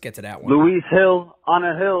here. Let's get to that one. Luis Hill on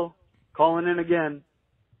a hill, calling in again.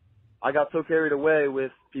 I got so carried away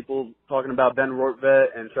with people talking about Ben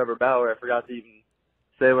Rortvet and Trevor Bauer, I forgot to even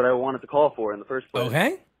say what I wanted to call for in the first place.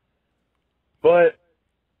 Okay. But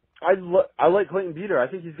I like Clayton Beeter. I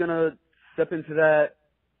think he's going to step into that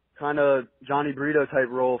kind of Johnny Brito type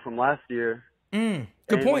role from last year.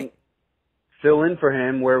 Good point. Fill in for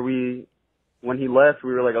him where when he left,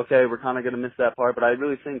 we were like, okay, we're kind of going to miss that part. But I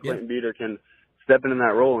really think Clayton Beeter can step in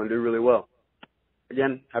that role and do really well.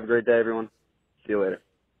 Again, have a great day, everyone. See you later.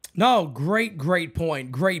 No, great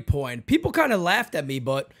point. Great point. People kind of laughed at me,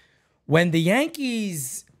 but when the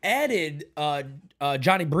Yankees added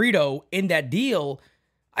Johnny Brito in that deal,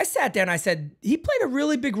 I sat there and I said, he played a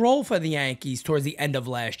really big role for the Yankees towards the end of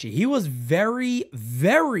last year. He was very,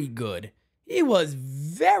 very good. He was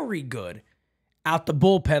very good out the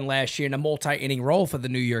bullpen last year in a multi-inning role for the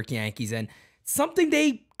New York Yankees. And something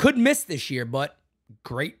they could miss this year, but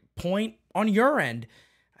great point on your end.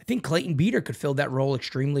 I think Clayton Beeter could fill that role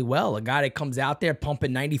extremely well. A guy that comes out there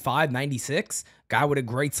pumping 95, 96, guy with a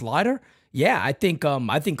great slider. Yeah, I think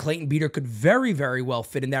Clayton Beeter could very, very well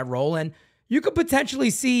fit in that role. And you could potentially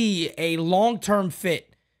see a long-term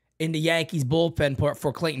fit in the Yankees bullpen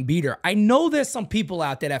for Clayton Beeter. I know there's some people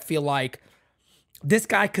out there that feel like this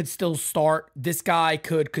guy could still start. This guy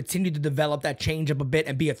could continue to develop that changeup a bit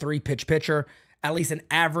and be a three-pitch pitcher, at least an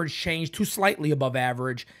average change to slightly above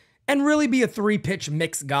average, and really be a three-pitch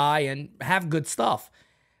mix guy and have good stuff.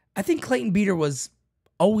 I think Clayton Beeter was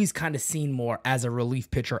always kind of seen more as a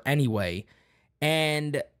relief pitcher anyway.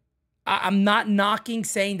 And I'm not knocking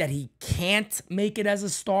saying that he can't make it as a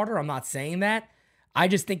starter. I'm not saying that. I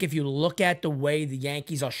just think if you look at the way the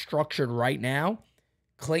Yankees are structured right now,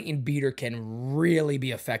 Clayton Beeter can really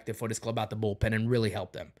be effective for this club out the bullpen and really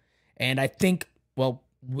help them. And I think, well,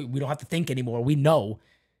 we don't have to think anymore. We know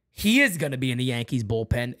he is going to be in the Yankees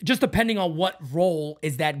bullpen, just depending on what role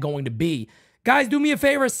is that going to be. Guys, do me a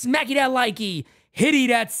favor, smacky that likey, hitty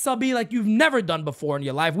that subby like you've never done before in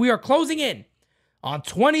your life. We are closing in on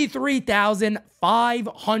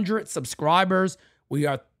 23,500 subscribers. We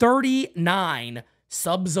are 39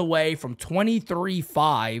 subs away from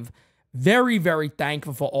 23.5. Very, very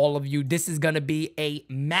thankful for all of you. This is going to be a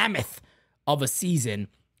mammoth of a season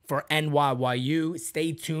for NYYU.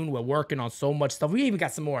 Stay tuned. We're working on so much stuff. We even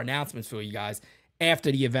got some more announcements for you guys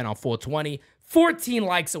after the event on 420. 14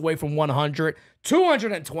 likes away from 100.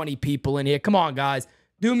 220 people in here. Come on, guys.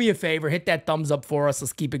 Do me a favor. Hit that thumbs up for us.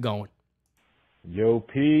 Let's keep it going. Yo,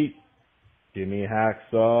 Pete. Give me a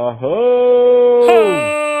hacksaw. Ho!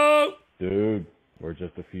 Ho! Dude, we're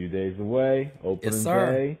just a few days away. Opening Yes,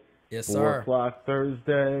 sir. day. Yes, 4 sir. o'clock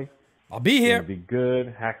Thursday. I'll be here. Gonna be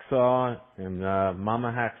good. Hacksaw and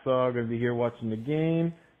Mama Hacksaw are gonna be here watching the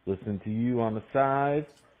game. Listening to you on the side.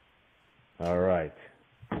 All right.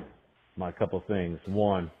 My couple things.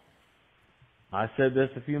 One, I said this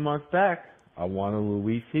a few months back. I wanted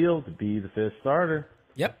Luis Hill to be the 5th starter.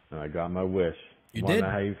 Yep. And I got my wish. You Wanna did.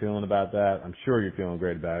 know how you feeling about that? I'm sure you're feeling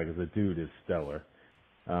great about it because the dude is stellar.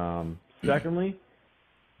 Secondly,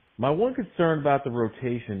 my one concern about the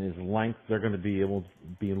rotation is length. They're going to be able to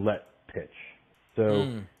be let pitch.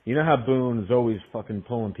 So, you know how Boone is always fucking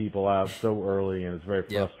pulling people out so early, and it's very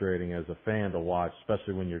frustrating as a fan to watch,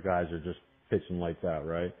 especially when your guys are just pitching lights out,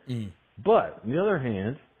 right? But, on the other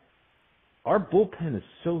hand, our bullpen is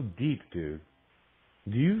so deep, dude.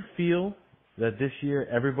 Do you feel that this year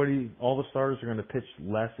all the starters are going to pitch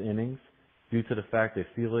less innings due to the fact they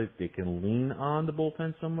feel like they can lean on the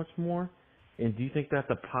bullpen so much more? And do you think that's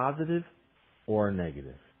a positive or a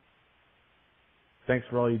negative? Thanks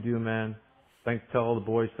for all you do, man. Thanks to all the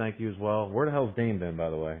boys. Thank you as well. Where the hell's Dame been,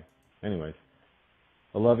 by the way? Anyways,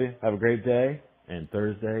 I love you. Have a great day. And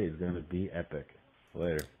Thursday is going to be epic.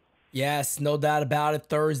 Later. Yes, no doubt about it.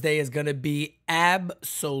 Thursday is going to be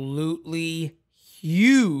absolutely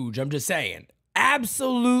huge. I'm just saying.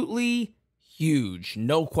 Absolutely huge.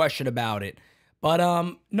 No question about it. But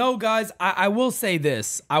no, guys, I will say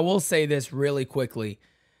this. I will say this really quickly.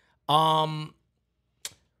 When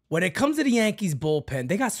it comes to the Yankees bullpen,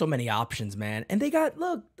 they got so many options, man. And they got,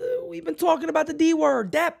 look, we've been talking about the D word,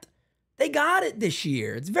 depth. They got it this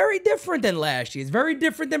year. It's very different than last year. It's very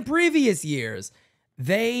different than previous years.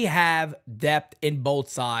 They have depth in both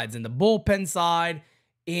sides, in the bullpen side,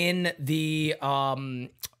 in the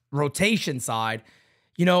rotation side.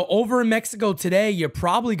 You know, over in Mexico today, you're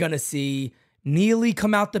probably going to see Neely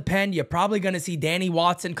come out the pen. You're probably going to see Danny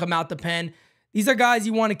Watson come out the pen. These are guys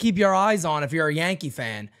you want to keep your eyes on if you're a Yankee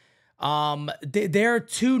fan. There are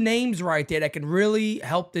two names right there that can really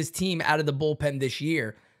help this team out of the bullpen this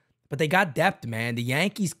year. But they got depth, man. The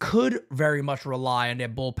Yankees could very much rely on their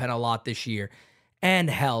bullpen a lot this year.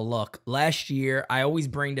 And hell, look, last year, I always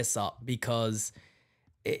bring this up because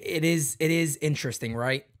it is interesting,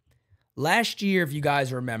 right? Last year, if you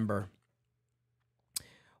guys remember,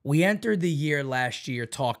 we entered the year last year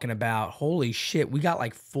talking about, holy shit, we got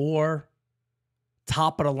like 4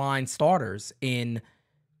 top-of-the-line starters in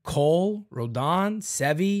Cole, Rodon,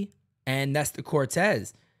 Sevy, and Nestor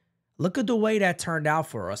Cortez. Look at the way that turned out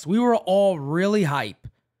for us. We were all really hype.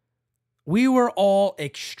 We were all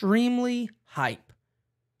extremely hype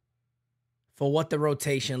for what the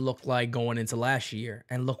rotation looked like going into last year,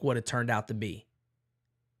 and look what it turned out to be.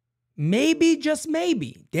 Maybe, just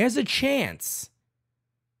maybe, there's a chance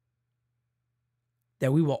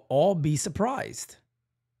that we will all be surprised.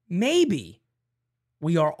 Maybe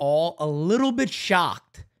we are all a little bit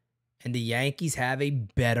shocked and the Yankees have a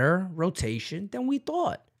better rotation than we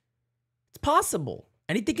thought. It's possible.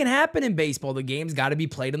 Anything can happen in baseball. The game's got to be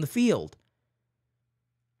played on the field.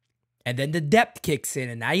 And then the depth kicks in,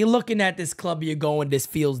 and now you're looking at this club, you're going, this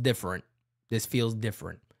feels different. This feels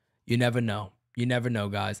different. You never know. You never know,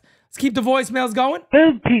 guys. Let's keep the voicemails going.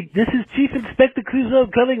 Hello, Pete. This is Chief Inspector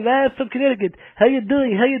Clouseau calling live from Connecticut. How you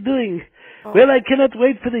doing? How you doing? Oh. Well, I cannot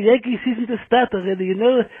wait for the Yankee season to start already. You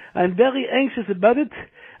know, I'm very anxious about it.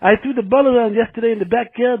 I threw the ball around yesterday in the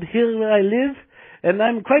backyard here where I live, and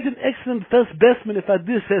I'm quite an excellent first baseman, if I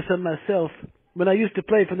do say so myself. When I used to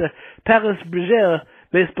play for the Paris Brugère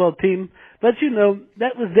baseball team, But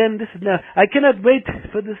that was then, this is now. I cannot wait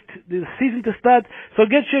for this season to start. So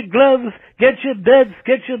get your gloves, get your beds,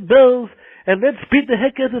 get your bills, and let's beat the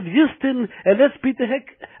heck out of Houston, and let's beat the heck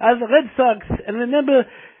out of the Red Sox. And remember,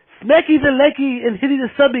 Smacky the Lecky and Hitty the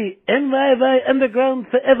Subby, NYY Underground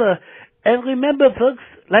forever. And remember, folks,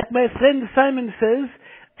 like my friend Simon says,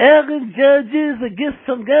 Aaron Judge is a gift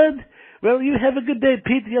from God. Well, you have a good day,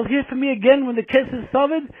 Pete. You'll hear from me again when the case is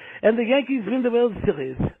solved and the Yankees win the World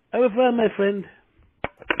Series. Au revoir, my friend.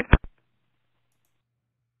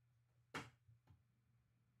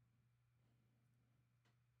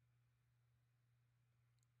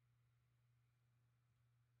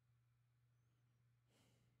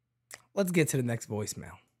 Let's get to the next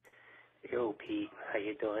voicemail. Yo, Pete. How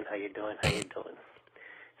you doing?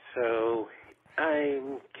 So,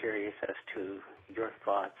 I'm curious as to your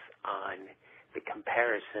thoughts on the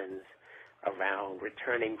comparisons around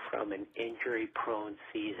returning from an injury-prone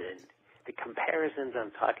season. The comparisons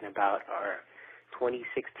I'm talking about are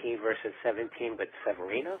 2016 versus 17 with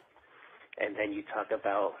Severino, and then you talk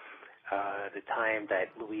about the time that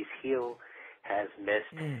Luis Gil has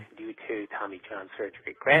missed due to Tommy John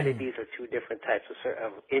surgery. Granted, these are two different types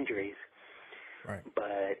of injuries, right?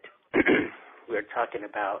 But we're talking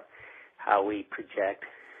about how we project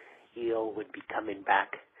Gil would be coming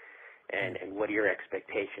back, and what are your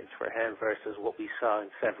expectations for him versus what we saw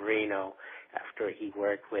in Severino after he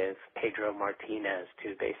worked with Pedro Martinez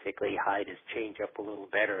to basically hide his changeup a little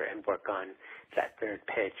better and work on that third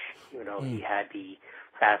pitch. He had the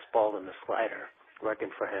fastball and the slider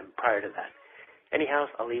working for him prior to that. Anyhow,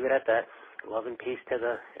 I'll leave it at that. Love and peace to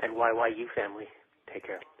the NYYU family. Take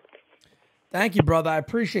care. Thank you, brother. I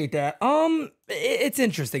appreciate that. It's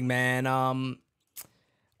interesting, man. I'll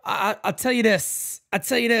tell you this.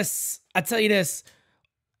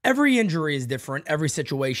 Every injury is different. Every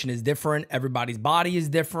situation is different. Everybody's body is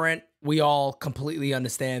different. We all completely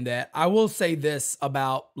understand that. I will say this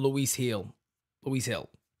about Luis Gil.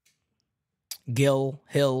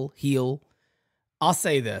 I'll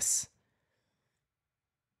say this.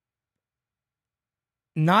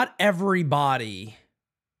 Not everybody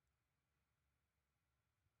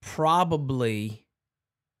probably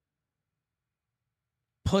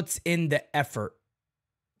puts in the effort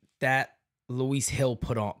that Luis Gil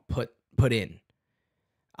put in.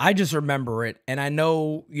 I just remember it, and I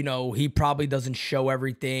know, he probably doesn't show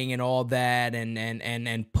everything and all that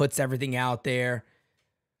and puts everything out there.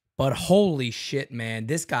 But holy shit, man,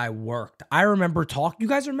 this guy worked. I remember you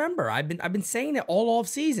guys remember, I've been saying it all off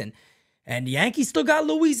season. And the Yankees still got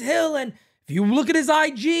Luis Gil, and if you look at his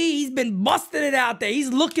IG, he's been busting it out there. He's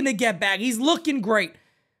looking to get back. He's looking great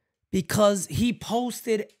because he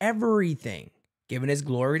posted everything, giving his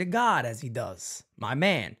glory to God as he does, my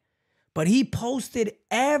man. But he posted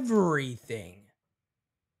everything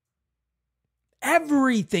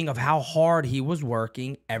of how hard he was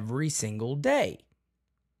working every single day.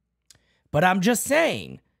 But I'm just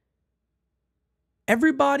saying,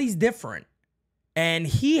 everybody's different. And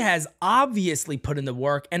he has obviously put in the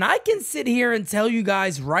work. And I can sit here and tell you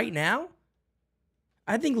guys right now,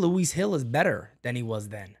 I think Luis Gil is better than he was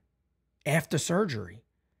then after surgery.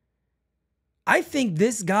 I think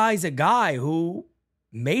this guy's a guy who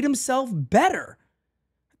made himself better.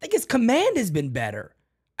 I think his command has been better.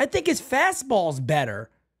 I think his fastball's better.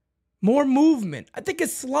 More movement. I think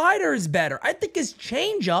his slider is better. I think his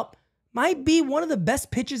changeup might be one of the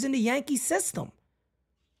best pitches in the Yankee system.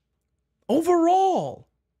 Overall,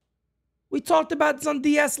 we talked about this on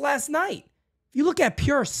DS last night. If you look at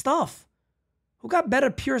pure stuff, who got better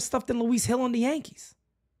pure stuff than Luis Gil on the Yankees?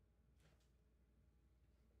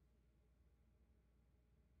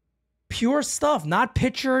 Pure stuff, not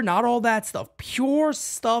pitcher, not all that stuff. Pure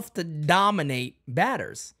stuff to dominate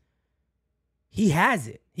batters. He has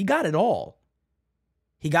it. He got it all.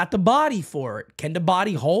 He got the body for it. Can the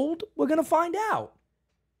body hold? We're going to find out.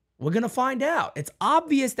 It's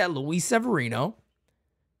obvious that Luis Severino,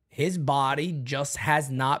 his body just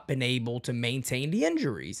has not been able to maintain the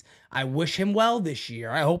injuries. I wish him well this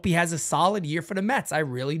year. I hope he has a solid year for the Mets. I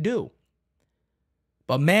really do.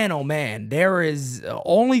 But man, oh man, there is the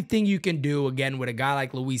only thing you can do again with a guy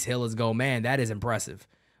like Luis Gil is go, man, that is impressive.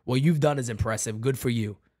 What you've done is impressive. Good for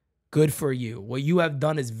you. What you have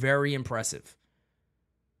done is very impressive.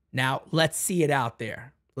 Now, let's see it out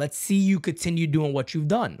there. Let's see you continue doing what you've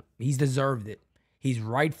done. He's deserved it. He's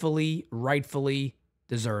rightfully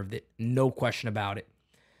deserved it. No question about it.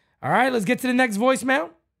 All right, let's get to the next voicemail.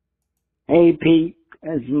 Hey, Pete.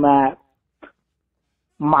 It's Matt.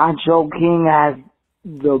 Macho King has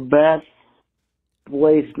the best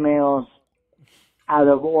voicemails out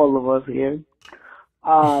of all of us here.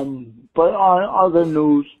 But on other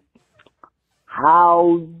news,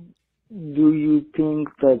 how do you think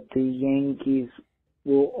that the Yankees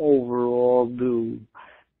will overall do,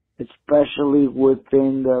 especially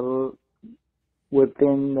within the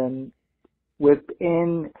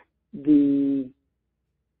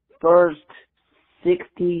first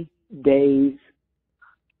 60 days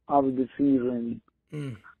of the season?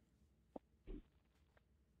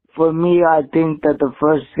 For me, I think that the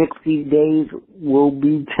first 60 days will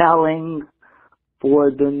be telling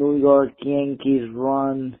for the New York Yankees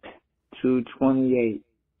run to 28.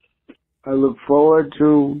 I look forward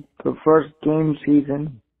to the first game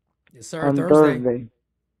season Yes, sir. on Thursday.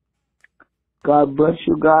 God bless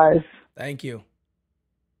you guys. Thank you.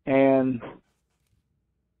 And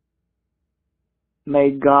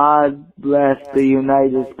may God bless the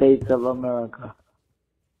United States of America.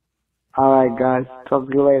 All right, guys. Talk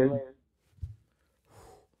to you later.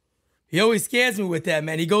 He always scares me with that,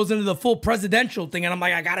 man. He goes into the full presidential thing, and I'm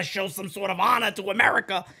like, I got to show some sort of honor to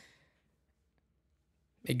America.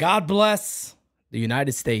 May God bless the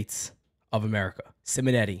United States of America.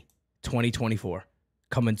 Simonetti, 2024.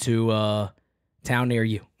 Coming to a town near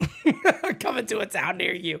you. Coming to a town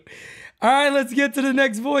near you. All right, let's get to the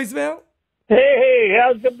next voicemail. Hey,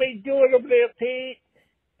 how's the big doing over there, Pete?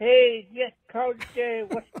 Hey, yes, Coach J,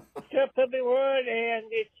 what's up, everyone? And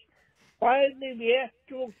it's finally the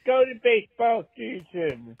actual start of baseball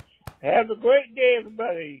season. Have a great day,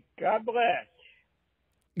 everybody. God bless.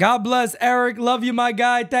 God bless, Eric. Love you, my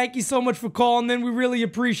guy. Thank you so much for calling in. We really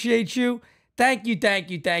appreciate you. Thank you, thank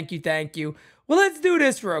you, thank you, thank you. Well, let's do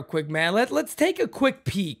this real quick, man. Let's take a quick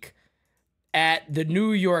peek at the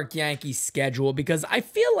New York Yankees schedule, because I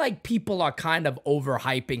feel like people are kind of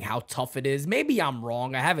overhyping how tough it is. Maybe I'm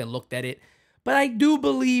wrong. I haven't looked at it. But I do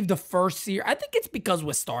believe the first year, I think it's because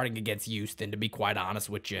we're starting against Houston, to be quite honest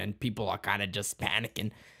with you, and people are kind of just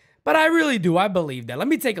panicking. But I really do. I believe that. Let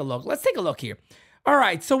me take a look. Let's take a look here. All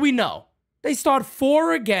right, so we know they start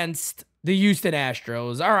 4 against the Houston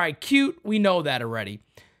Astros. All right, cute. We know that already.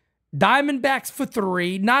 Diamondbacks for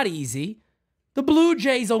 3, not easy. The Blue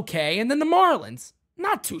Jays, okay. And then the Marlins,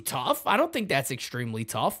 not too tough. I don't think that's extremely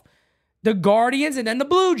tough. The Guardians and then the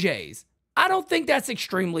Blue Jays. I don't think that's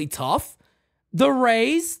extremely tough. The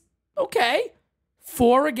Rays, okay.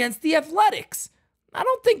 4 against the Athletics. I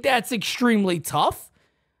don't think that's extremely tough.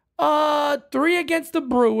 3 against the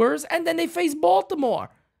Brewers, and then they face Baltimore.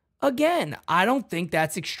 Again, I don't think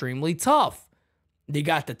that's extremely tough. They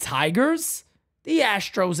got the Tigers, the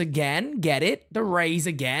Astros again, get it. The Rays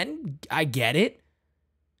again, I get it.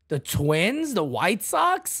 The Twins, the White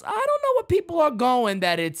Sox, I don't know what people are going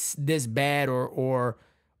that it's this bad or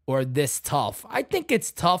this tough. I think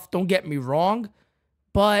it's tough, don't get me wrong,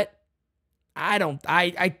 but I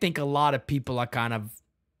think a lot of people are kind of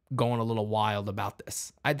going a little wild about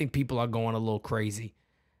this. I think people are going a little crazy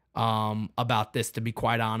about this, to be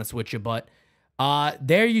quite honest with you, but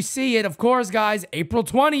there you see it. Of course, guys, April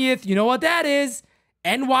 20th, you know what that is.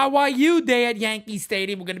 NYYU Day at Yankee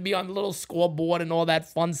Stadium. We're going to be on the little scoreboard and all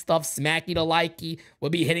that fun stuff. Smacky to likey. We'll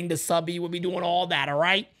be hitting the subby. We'll be doing all that, all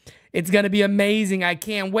right? It's going to be amazing. I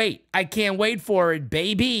can't wait. I can't wait for it,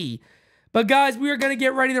 baby. But, guys, we are going to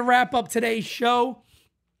get ready to wrap up today's show.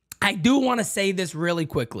 I do want to say this really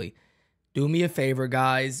quickly. Do me a favor,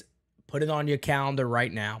 guys. Put it on your calendar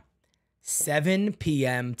right now. 7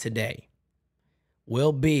 p.m. today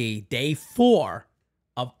will be day 4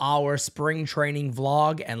 of our spring training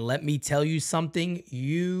vlog. And let me tell you something,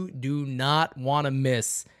 you do not want to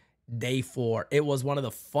miss day 4. It was one of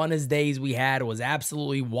the funnest days we had. It was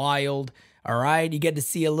absolutely wild. All right. You get to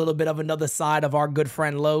see a little bit of another side of our good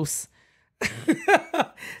friend Los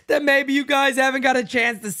that maybe you guys haven't got a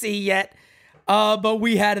chance to see yet. But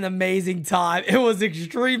we had an amazing time. It was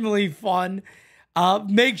extremely fun.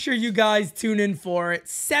 Make sure you guys tune in for it.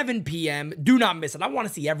 7 p.m. Do not miss it. I want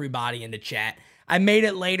to see everybody in the chat. I made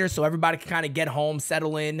it later so everybody can kind of get home,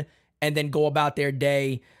 settle in, and then go about their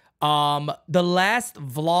day. The last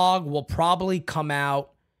vlog will probably come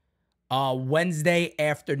out Wednesday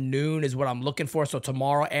afternoon is what I'm looking for. So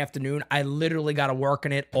tomorrow afternoon, I literally got to work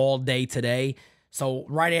on it all day today. So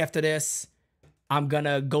right after this, I'm going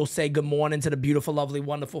to go say good morning to the beautiful, lovely,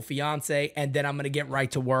 wonderful fiance. And then I'm going to get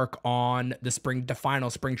right to work on the final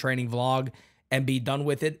spring training vlog and be done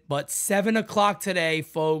with it. But 7 o'clock today,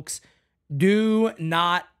 folks, do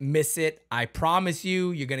not miss it. I promise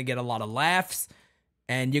you, you're going to get a lot of laughs.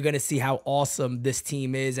 And you're going to see how awesome this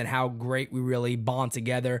team is and how great we really bond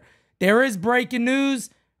together. There is breaking news.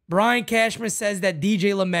 Brian Cashman says that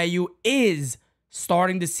DJ LeMahieu is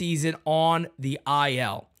starting the season on the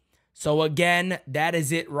IL. So again, that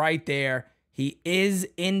is it right there. He is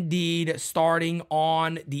indeed starting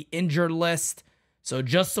on the injured list. So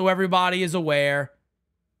just so everybody is aware,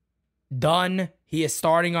 done. He is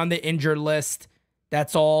starting on the injured list.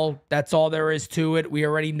 That's all there is to it. We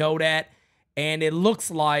already know that. And it looks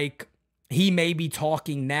like he may be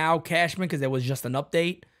talking now, Cashman, because there was just an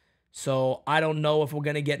update. So I don't know if we're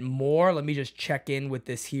going to get more. Let me just check in with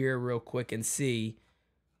this here real quick and see.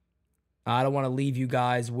 I don't want to leave you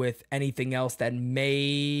guys with anything else that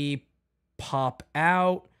may pop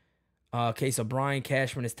out. Okay, so Brian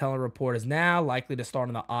Cashman is telling reporters now, likely to start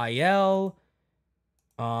on the IL.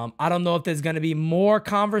 I don't know if there's going to be more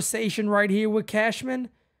conversation right here with Cashman.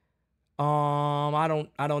 I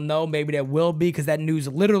don't know. Maybe there will be because that news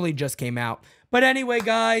literally just came out. But anyway,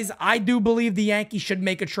 guys, I do believe the Yankees should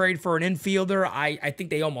make a trade for an infielder. I think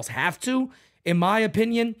they almost have to, in my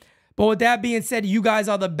opinion. But with that being said, you guys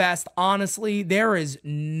are the best. Honestly, there is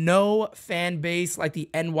no fan base like the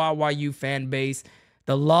NYYU fan base.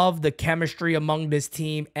 The love, the chemistry among this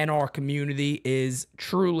team and our community is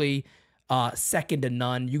truly second to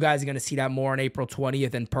none. You guys are going to see that more on April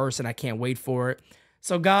 20th in person. I can't wait for it.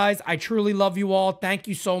 So, guys, I truly love you all. Thank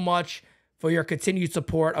you so much for your continued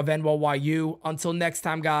support of NYYU. Until next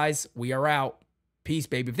time, guys, we are out. Peace,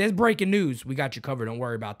 baby. If there's breaking news, we got you covered. Don't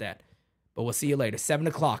worry about that. But we'll see you later. 7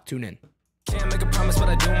 o'clock. Tune in. Can't make a promise, but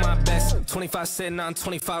I do my best. 25 sitting on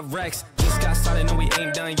 25 racks. Just got started, no, we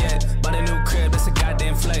ain't done yet. Bought a new crib, that's a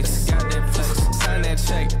goddamn flex. Sign that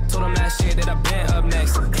check. Told them last year that I been up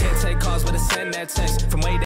next. Can't take calls, but I send that text.